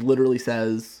 and he literally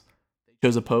says, "They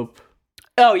chose a pope."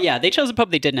 Oh yeah, they chose a pope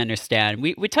they didn't understand.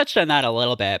 We touched on that a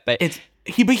little bit, but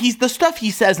he's the stuff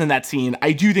he says in that scene.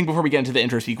 I do think before we get into the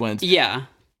intro sequence, yeah,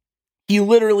 he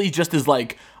literally just is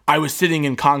like, I was sitting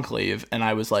in conclave, and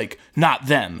I was like, not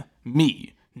them,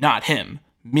 me, not him,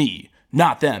 me,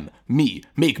 Not them. Me.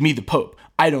 Make me the Pope.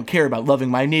 I don't care about loving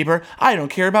my neighbor. I don't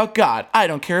care about God. I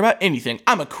don't care about anything.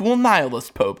 I'm a cool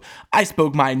nihilist Pope. I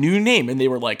spoke my new name and they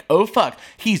were like, oh fuck,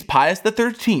 he's Pius the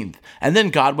 13th. And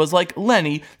then God was like,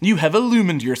 Lenny, you have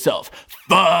illumined yourself.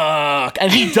 Fuck.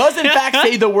 And he does in fact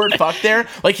say the word fuck there.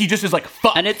 Like he just is like,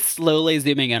 fuck. And it's slowly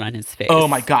zooming in on his face. Oh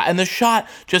my God. And the shot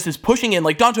just is pushing in,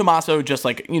 like Don Tommaso just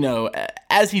like, you know,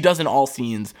 as he does in all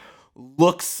scenes,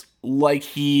 looks like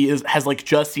has like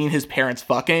just seen his parents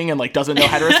fucking and like doesn't know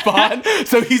how to respond.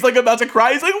 So he's like about to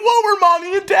cry. He's like, what were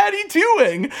mommy and daddy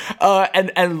doing?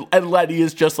 And Letty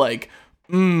is just like,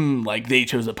 like they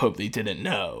chose a pope they didn't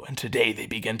know. And today they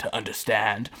begin to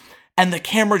understand. And the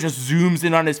camera just zooms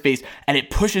in on his face and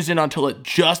it pushes in until it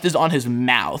just is on his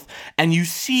mouth. And you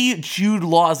see Jude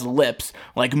Law's lips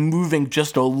like moving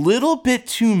just a little bit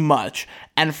too much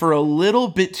and for a little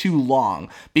bit too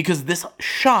long, because this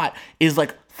shot is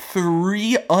like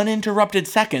 3 uninterrupted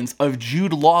seconds of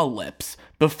Jude Law lips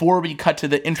before we cut to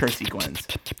the intro sequence.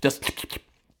 Just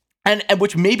and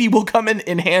which maybe will come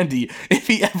in handy if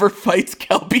he ever fights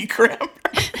Kelpie Kramer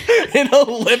in a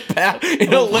lip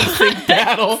sync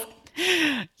battle.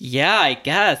 Yeah, I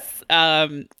guess.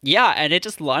 Yeah, and it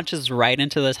just launches right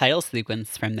into the title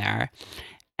sequence from there.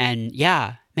 And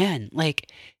yeah, man, like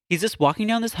he's just walking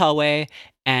down this hallway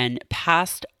and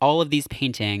past all of these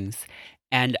paintings.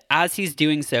 And as he's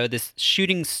doing so, this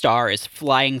shooting star is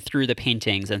flying through the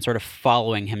paintings and sort of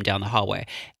following him down the hallway.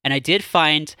 And I did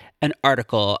find an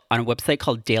article on a website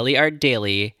called Daily Art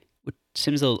Daily, which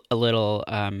seems a little,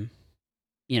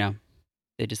 you know,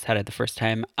 they just had it the first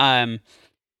time.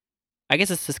 I guess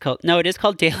it's just it is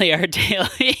called Daily Art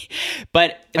Daily.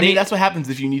 But I mean, that's what happens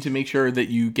if you need to make sure that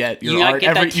you get your art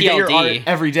you get your art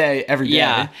every day.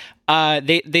 Yeah.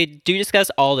 They do discuss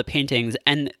all the paintings,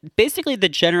 and basically the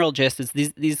general gist is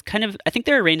these kind of, I think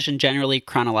they're arranged in generally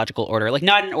chronological order, like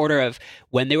not in order of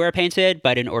when they were painted,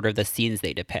 but in order of the scenes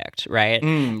they depict, right?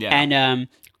 Yeah. And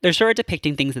they're sort of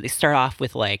depicting things that they start off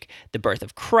with, like the birth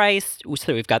of Christ.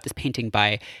 So we've got this painting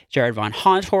by Gerard von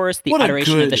Honthorst, the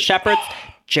Adoration of the Shepherds.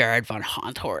 Gerard von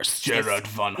Honthorst. Gerard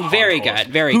von Honthorst. Very good,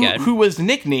 very good. Who was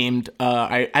nicknamed,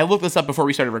 I looked this up before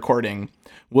we started recording,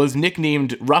 was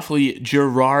nicknamed roughly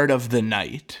Gerard of the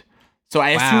Night. So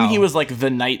I assume he was like the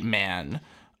Night Man.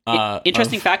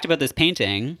 Interesting fact about this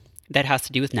painting that has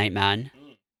to do with Nightman,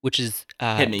 which is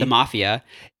the Mafia.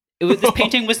 This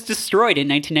painting was destroyed in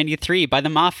 1993 by the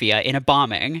Mafia in a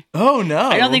bombing. Oh, no.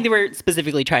 I don't think they were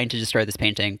specifically trying to destroy this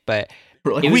painting, but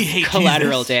like, it was we hate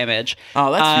collateral Jesus. Damage.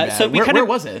 Oh, that's too bad. Where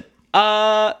was it?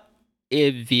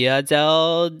 Via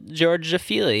del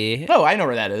Giorgiafili. Oh, I know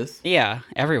where that is. Yeah,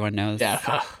 everyone knows.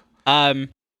 Yeah.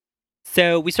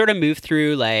 So we sort of move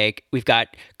through, like, we've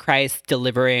got Christ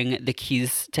delivering the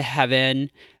keys to heaven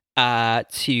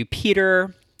to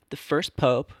Peter, the first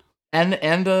pope. And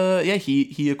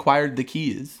he acquired the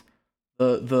keys,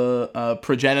 the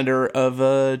progenitor of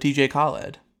DJ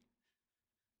Khaled.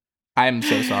 I'm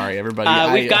so sorry,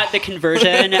 everybody. We've got the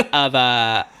conversion of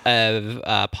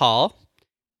Paul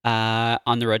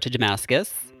on the road to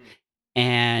Damascus,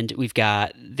 and we've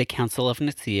got the Council of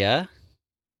Nicaea.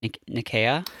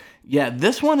 Yeah,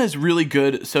 this one is really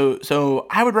good. So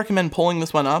I would recommend pulling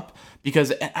this one up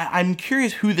because I'm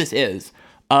curious who this is.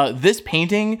 This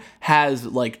painting has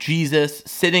like Jesus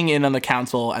sitting in on the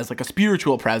council as like a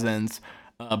spiritual presence,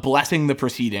 blessing the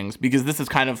proceedings, because this is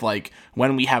kind of like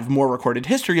when we have more recorded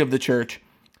history of the church,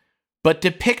 but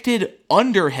depicted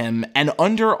under him and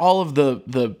under all of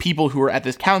the people who are at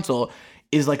this council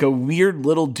is like a weird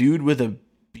little dude with a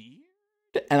beard.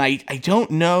 And I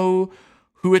don't know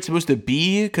who it's supposed to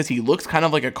be because he looks kind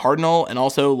of like a cardinal, and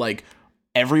also like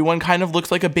everyone kind of looks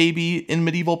like a baby in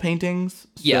medieval paintings.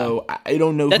 So yeah. I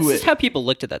don't know that's who just how people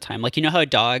looked at that time. Like, you know how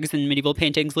dogs in medieval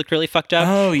paintings looked really fucked up?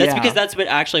 Oh, yeah. That's because that's what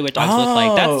dogs look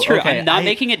like. That's true. Okay. I'm not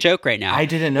making a joke right now. I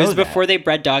didn't know It was that. before they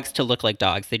bred dogs to look like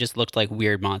dogs. They just looked like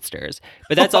weird monsters.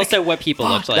 But that's also what people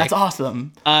looked like. That's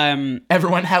awesome.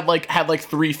 Everyone had like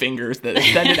 3 fingers that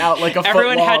extended out like a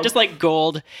everyone foot long. had just like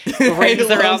gold rings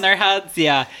around their heads.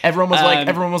 Yeah. Everyone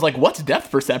was like, what's depth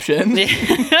perception?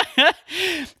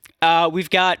 We've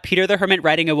got Peter the Hermit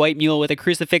riding a white mule with a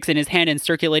crucifix in his hand and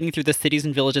circulating through the cities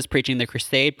and villages preaching the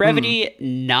crusade. Brevity,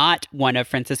 not one of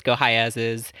Francisco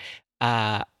Hayez's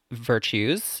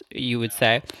virtues, you would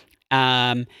say.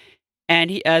 So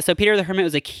Peter the Hermit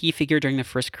was a key figure during the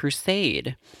First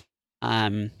Crusade.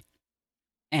 In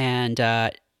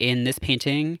this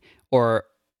painting, or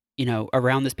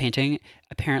around this painting,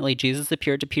 apparently Jesus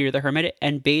appeared to Peter the Hermit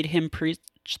and bade him preach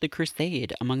the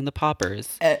crusade among the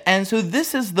paupers. And so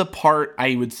this is the part,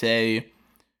 I would say,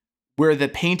 where the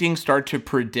paintings start to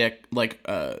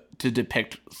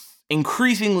depict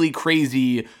increasingly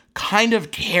crazy, kind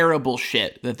of terrible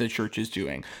shit that the church is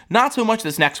doing. Not so much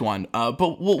this next one,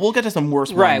 but we'll get to some worse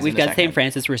ones. Right, we've got St.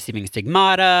 Francis receiving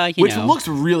stigmata, which looks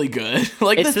really good.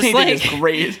 Like, It's this just painting like- is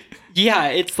great. Yeah,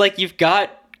 it's like you've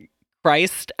got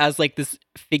Christ as like this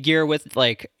figure with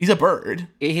like He's a bird.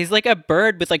 he's like a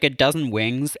bird with like a dozen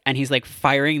wings, and he's like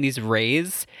firing these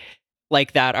rays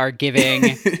like that are giving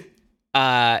St.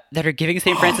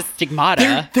 Francis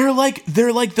stigmata. They're like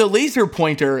the laser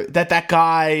pointer that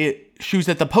guy shoots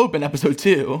at the Pope in episode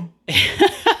 2.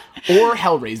 Or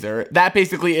Hellraiser. That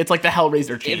basically, it's like the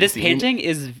Hellraiser chain This scene. painting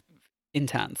is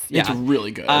intense. Yeah. It's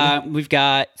really good. We've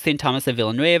got St. Thomas of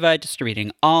Villanueva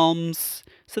distributing alms,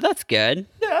 so that's good.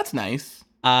 Yeah, that's nice.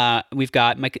 We've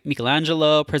got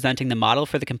Michelangelo presenting the model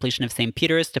for the completion of St.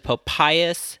 Peter's to Pope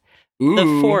Pius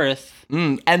the Fourth.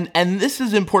 And this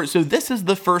is important. So this is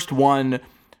the first one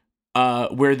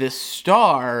where this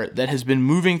star that has been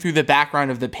moving through the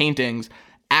background of the paintings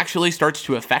actually starts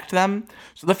to affect them.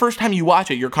 So the first time you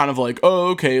watch it, you're kind of like,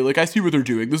 oh, okay, like I see what they're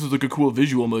doing. This is like a cool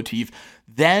visual motif.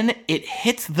 Then it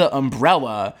hits the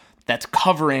umbrella that's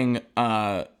covering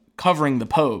the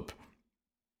Pope.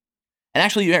 And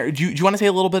actually, do you want to say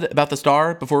a little bit about the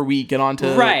star before we get on to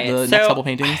the next couple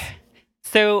paintings?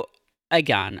 So,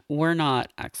 again, we're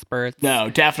not experts. No,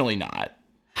 definitely not.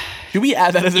 Do we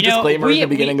add that as a disclaimer at the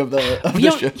beginning of the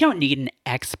show? You don't need an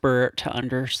expert to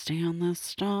understand this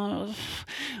stuff.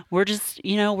 We're just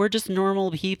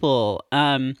normal people.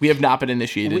 We have not been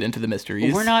initiated into the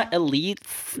mysteries. We're not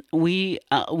elites. We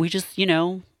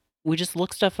just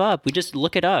look stuff up. We just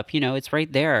look it up. It's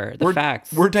right there.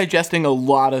 Facts. We're digesting a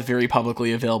lot of very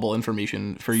publicly available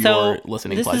information for your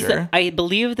listening pleasure. I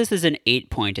believe this is an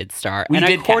 8-pointed star. We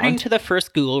did according count. to the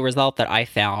first Google result that I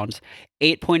found,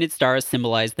 8-pointed stars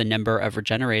symbolize the number of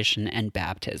regeneration and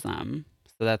baptism.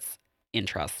 So that's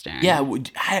interesting. Yeah,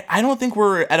 I don't think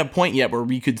we're at a point yet where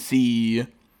we could see.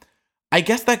 I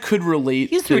guess that could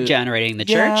relate. He's to regenerating the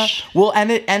church. Well,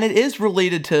 and it is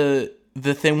related to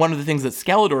one of the things that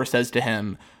Skeletor says to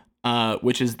him,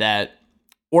 which is that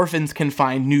orphans can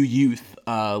find new youth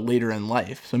later in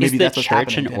life. So maybe that's what's happening.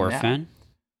 Is the church an orphan? Now.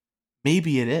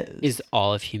 Maybe it is. Is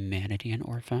all of humanity an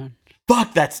orphan?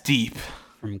 Fuck, that's deep.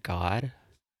 From God?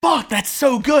 Fuck, that's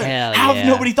so good. Hell How yeah. have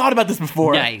nobody thought about this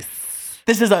before? Nice.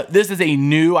 This is a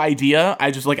new idea. I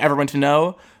just like everyone to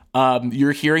know.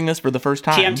 You're hearing this for the first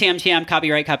time. TM,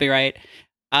 copyright.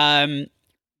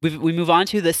 We move on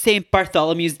to the St.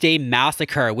 Bartholomew's Day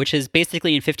Massacre, which is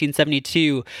basically in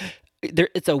 1572.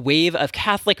 It's a wave of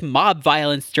Catholic mob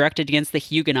violence directed against the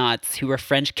Huguenots, who were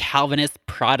French Calvinist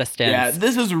Protestants. Yeah,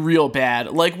 this is real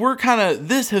bad. Like, we're kind of,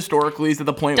 this historically is at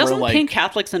the point Doesn't where, like... paint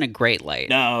Catholics in a great light.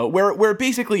 No, where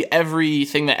basically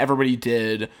everything that everybody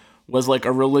did was, like,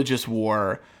 a religious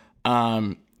war.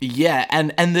 Yeah,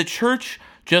 and the church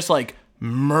just, like,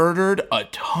 murdered a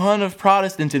ton of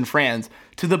Protestants in France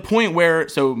to the point where,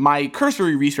 so my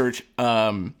cursory research,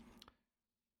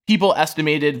 people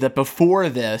estimated that before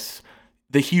this,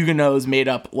 the Huguenots made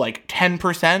up like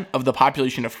 10% of the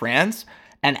population of France.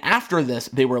 And after this,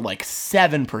 they were like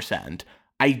 7%.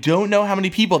 I don't know how many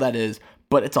people that is,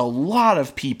 but it's a lot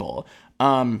of people.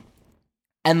 And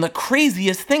the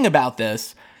craziest thing about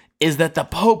this is that the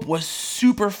Pope was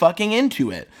super fucking into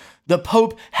it. The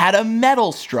Pope had a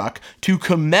medal struck to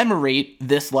commemorate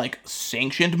this like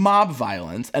sanctioned mob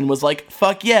violence and was like,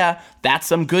 fuck yeah, that's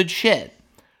some good shit.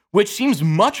 Which seems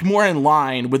much more in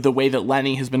line with the way that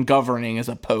Lenny has been governing as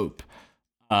a pope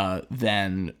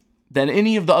than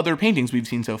any of the other paintings we've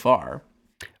seen so far.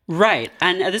 Right.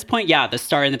 And at this point, yeah, the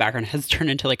star in the background has turned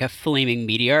into like a flaming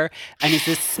meteor and is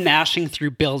just smashing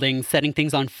through buildings, setting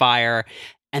things on fire.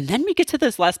 And then we get to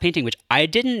this last painting, which I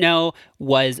didn't know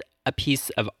was a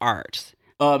piece of art.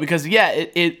 Because, yeah,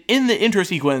 it in the intro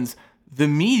sequence, the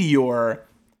meteor...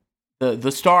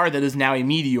 The star that is now a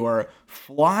meteor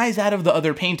flies out of the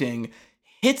other painting,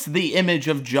 hits the image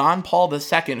of John Paul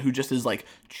II, who just is like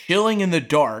chilling in the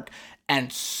dark,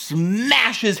 and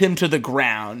smashes him to the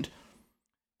ground.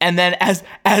 And then as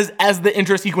the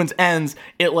intro sequence ends,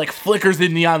 it like flickers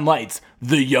in neon lights,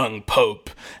 the young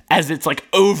Pope, as it's like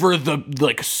over the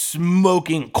like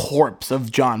smoking corpse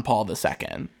of John Paul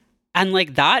II. And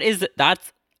like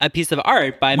that's a piece of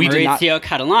art by Maurizio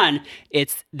Catalan.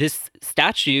 It's this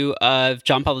statue of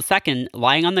John Paul II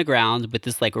lying on the ground with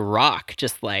this like rock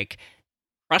just like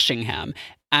crushing him.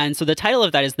 And so the title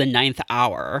of that is The Ninth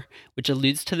Hour, which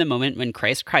alludes to the moment when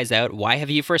Christ cries out, "Why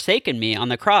have you forsaken me?" on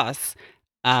the cross.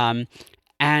 And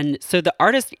so the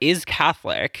artist is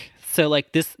Catholic. So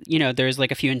like this, there's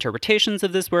like a few interpretations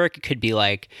of this work. It could be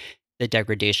like the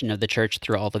degradation of the church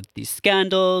through all of these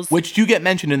scandals. Which do get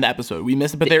mentioned in the episode. We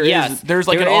miss it, but there's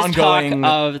like there an is ongoing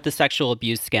talk of the sexual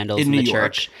abuse scandals in the New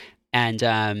York. church,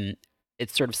 and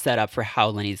it's sort of set up for how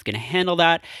Lenny's going to handle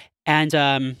that, and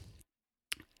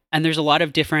there's a lot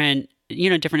of different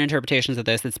interpretations of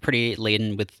this. It's pretty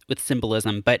laden with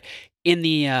symbolism, but in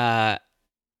the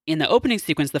opening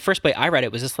sequence, the first way I read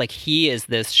it was just like he is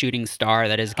this shooting star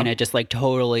that is going to just like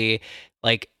totally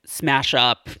like smash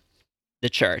up the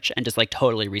church and just like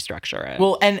totally restructure it.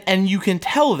 Well, and you can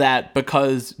tell that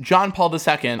because John Paul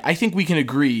II, I think we can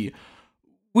agree.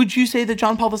 Would you say that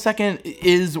John Paul II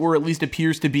is, or at least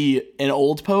appears to be, an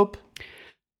old pope?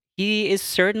 He is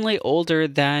certainly older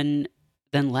than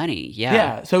Lenny. Yeah.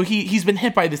 Yeah. So he's been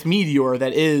hit by this meteor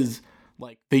that is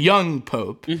like the young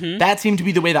pope. Mm-hmm. That seemed to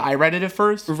be the way that I read it at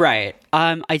first. Right.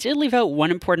 I did leave out one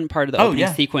important part of the opening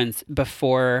sequence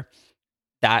before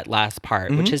that last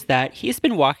part, which is that he's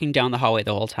been walking down the hallway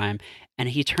the whole time, and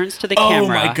he turns to the camera. Oh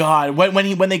my god!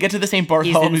 When they get to the St.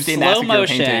 Bartholomew's Day slow Massacre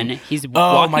motion. painting, He's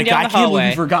walking down the hallway. I can't believe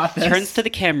you forgot this. Turns to the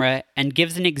camera and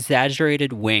gives an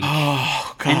exaggerated wink.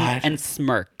 Oh god! And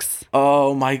smirks.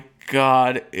 Oh my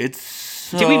god! It's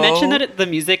so. Did we mention that the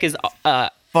music is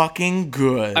fucking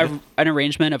good? An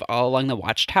arrangement of All Along the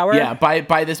Watchtower. Yeah,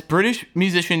 by this British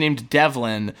musician named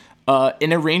Devlin.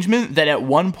 An arrangement that at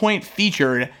one point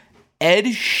featured Ed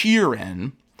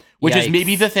Sheeran, which is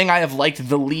maybe the thing I have liked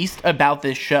the least about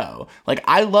this show. Like,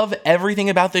 I love everything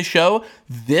about this show.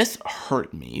 This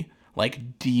hurt me,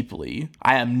 like, deeply.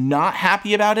 I am not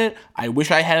happy about it. I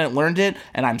wish I hadn't learned it,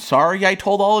 and I'm sorry I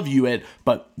told all of you it,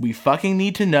 but we fucking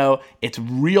need to know it's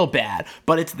real bad.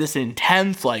 But it's this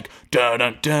intense, like,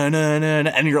 dun-dun-dun-dun-dun,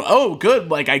 and you're, oh,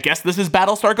 good, like, I guess this is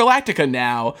Battlestar Galactica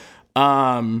now.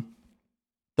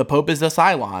 The Pope is a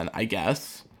Cylon, I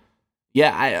guess.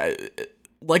 Yeah, I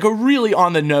like a really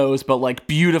on the nose, but like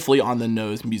beautifully on the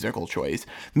nose musical choice.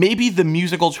 Maybe the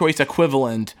musical choice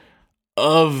equivalent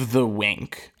of the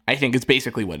wink, I think is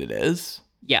basically what it is.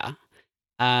 Yeah.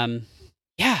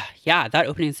 Yeah, that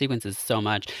opening sequence is so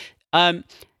much. Now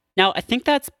I think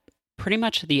that's pretty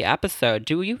much the episode.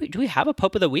 Do we have a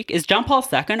Pope of the Week? Is John Paul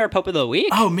II our Pope of the Week?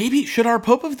 Oh, maybe should our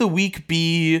Pope of the Week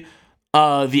be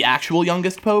the actual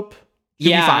youngest Pope?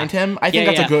 Did we find him? I think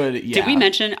that's a good... Yeah. Did we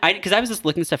mention... Because I was just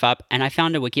looking stuff up, and I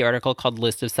found a wiki article called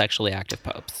List of Sexually Active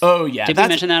Popes. Oh, yeah. Did we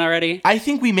mention that already? I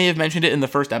think we may have mentioned it in the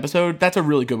first episode. That's a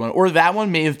really good one. Or that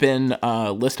one may have been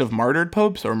List of Martyred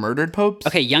Popes or Murdered Popes.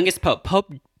 Okay, youngest Pope.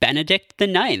 Pope Benedict the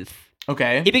Ninth.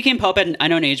 Okay. He became Pope at an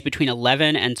unknown age between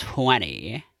 11 and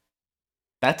 20.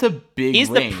 That's a big He's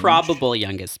range. the probable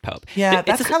youngest Pope. Yeah,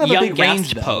 that's kind of a big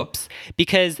range, though. Popes,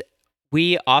 because...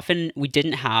 We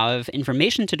didn't have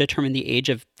information to determine the age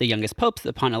of the youngest popes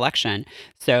upon election.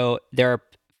 So there are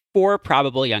 4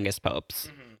 probable youngest popes.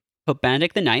 Mm-hmm. Pope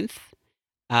Benedict the Ninth,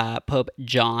 Pope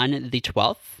John the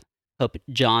 12th, Pope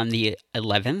John the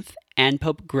 11th, and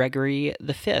Pope Gregory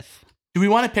the 5th. Do we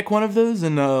want to pick one of those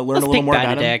and learn a little more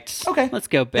Benedict. about him? Okay. Let's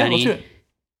go, Benny. Yeah, let's do it.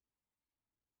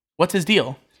 What's his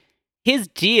deal? His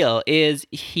deal is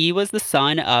he was the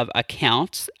son of a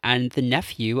count and the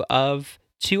nephew of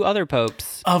 2 other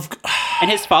popes.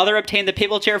 And his father obtained the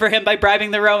papal chair for him by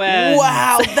bribing the Romans.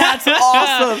 Wow, that's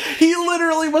awesome. He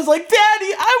literally was like,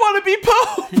 Daddy, I want to be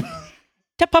Pope.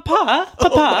 Papa.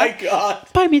 Oh my God.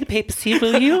 Buy me the papacy,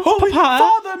 will you? Holy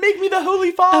Papa. Father, make me the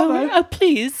Holy Father. Oh,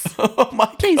 please. Oh my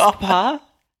please, God. Papa.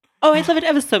 Oh, I love it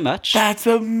ever so much. That's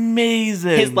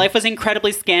amazing. His life was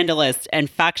incredibly scandalous, and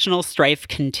factional strife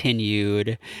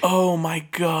continued. Oh my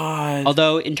God.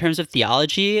 Although, in terms of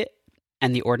theology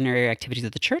and the ordinary activities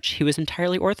of the church, he was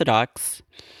entirely orthodox.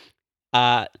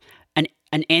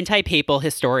 An anti-papal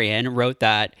historian wrote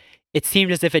that it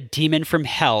seemed as if a demon from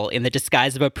hell in the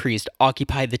disguise of a priest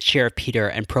occupied the chair of Peter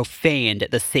and profaned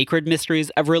the sacred mysteries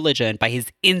of religion by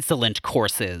his insolent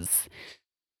courses.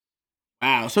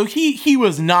 Wow, so he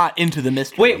was not into the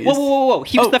mysteries. Wait, whoa.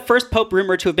 He was the first pope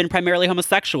rumored to have been primarily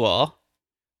homosexual.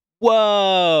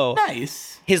 Whoa.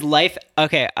 Nice. His life,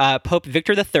 Pope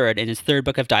Victor III, in his 3rd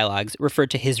book of Dialogues,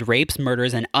 referred to his rapes,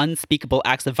 murders, and unspeakable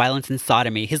acts of violence and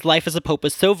sodomy. His life as a pope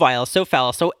was so vile, so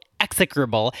foul, so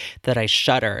execrable that I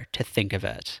shudder to think of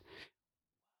it.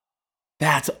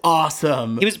 That's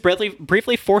awesome. He was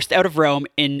briefly forced out of Rome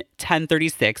in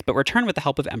 1036, but returned with the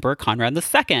help of Emperor Conrad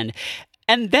II.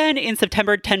 And then in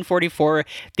September 1044,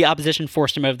 the opposition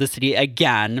forced him out of the city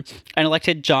again and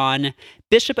elected John,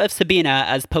 Bishop of Sabina,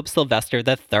 as Pope Sylvester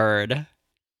III.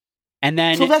 And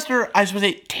then Sylvester, I was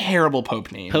going to say, terrible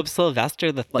pope name. Pope Sylvester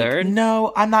III? Like,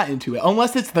 no, I'm not into it.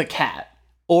 Unless it's the cat.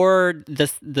 Or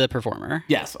the performer.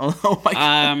 Yes. Oh my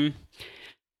God.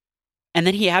 And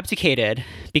then he abdicated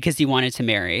because he wanted to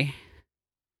marry.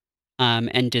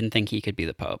 and didn't think he could be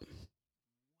the Pope.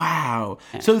 Wow.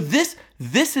 So this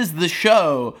is the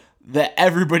show that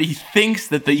everybody thinks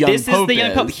that the young Pope is. This is the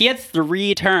young Pope. He had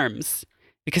 3 terms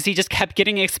because he just kept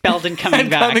getting expelled and coming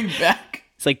back.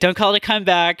 It's like, don't call it a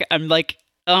comeback. I'm like,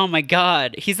 oh my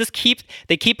God.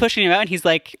 They keep pushing him out, and he's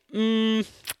like,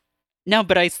 no,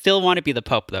 but I still want to be the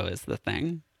Pope, though, is the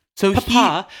thing. So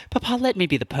Papa, let me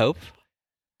be the Pope.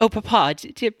 Oh, Papa,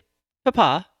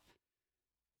 Papa.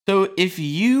 So if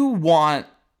you want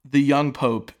the young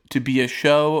Pope to be a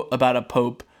show about a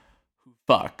Pope who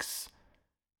fucks,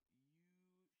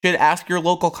 you should ask your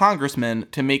local congressman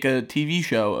to make a TV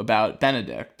show about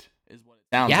Benedict, is what it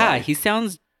sounds like. Yeah, he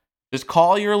sounds... Just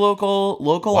call your local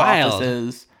wild.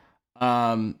 offices.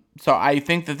 So I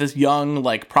think that this young,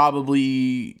 like,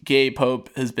 probably gay Pope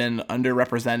has been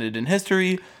underrepresented in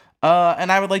history.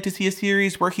 And I would like to see a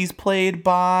series where he's played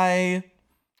by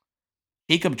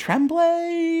Jacob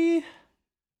Tremblay?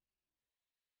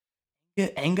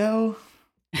 Ango?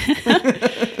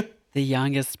 The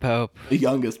youngest Pope. The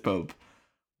youngest Pope.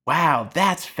 Wow,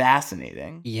 that's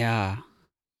fascinating. Yeah.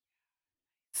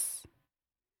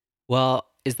 Well,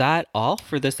 is that all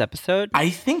for this episode?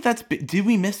 I think that's... Did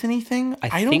we miss anything?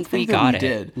 I don't think we got it.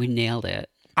 Did. We nailed it.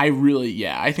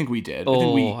 I think we did.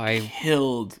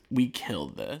 We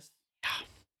killed this.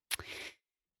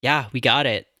 Yeah, we got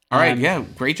it. All right, yeah,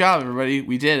 great job, everybody.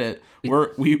 We did it.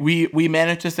 We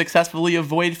managed to successfully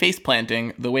avoid face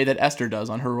planting the way that Esther does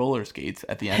on her roller skates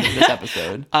at the end of this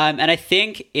episode. And I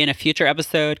think in a future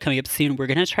episode coming up soon, we're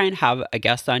going to try and have a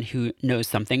guest on who knows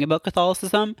something about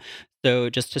Catholicism.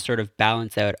 So just to sort of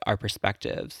balance out our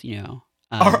perspectives, you know.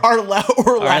 Our lack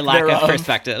of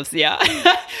perspectives, yeah.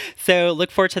 So look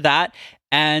forward to that.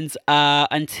 And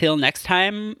until next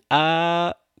time,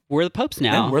 we're the Popes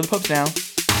now. Yeah, we're the Popes now.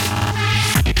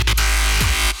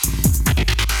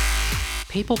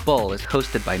 Papal Bull is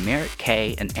hosted by Merritt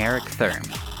K and Eric Thurm,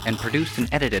 and produced and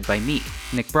edited by me,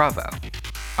 Nick Bravo.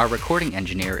 Our recording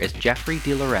engineer is Jeffrey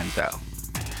DiLorenzo.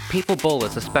 Papal Bull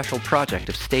is a special project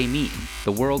of Stay Mean,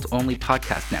 the world's only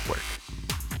podcast network.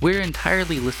 We're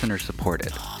entirely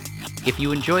listener-supported. If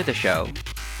you enjoy the show,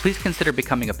 please consider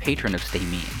becoming a patron of Stay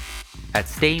Mean at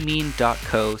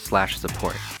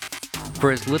staymean.co/support.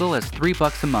 For as little as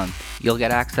 $3 a month, you'll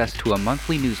get access to a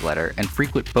monthly newsletter and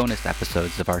frequent bonus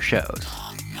episodes of our shows.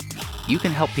 You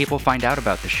can help people find out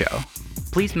about the show.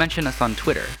 Please mention us on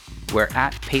Twitter. We're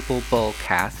at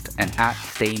PapalBullCast and at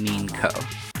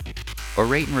StayMeanCo. Or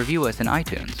rate and review us in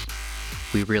iTunes.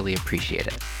 We really appreciate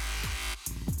it.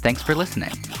 Thanks for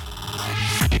listening.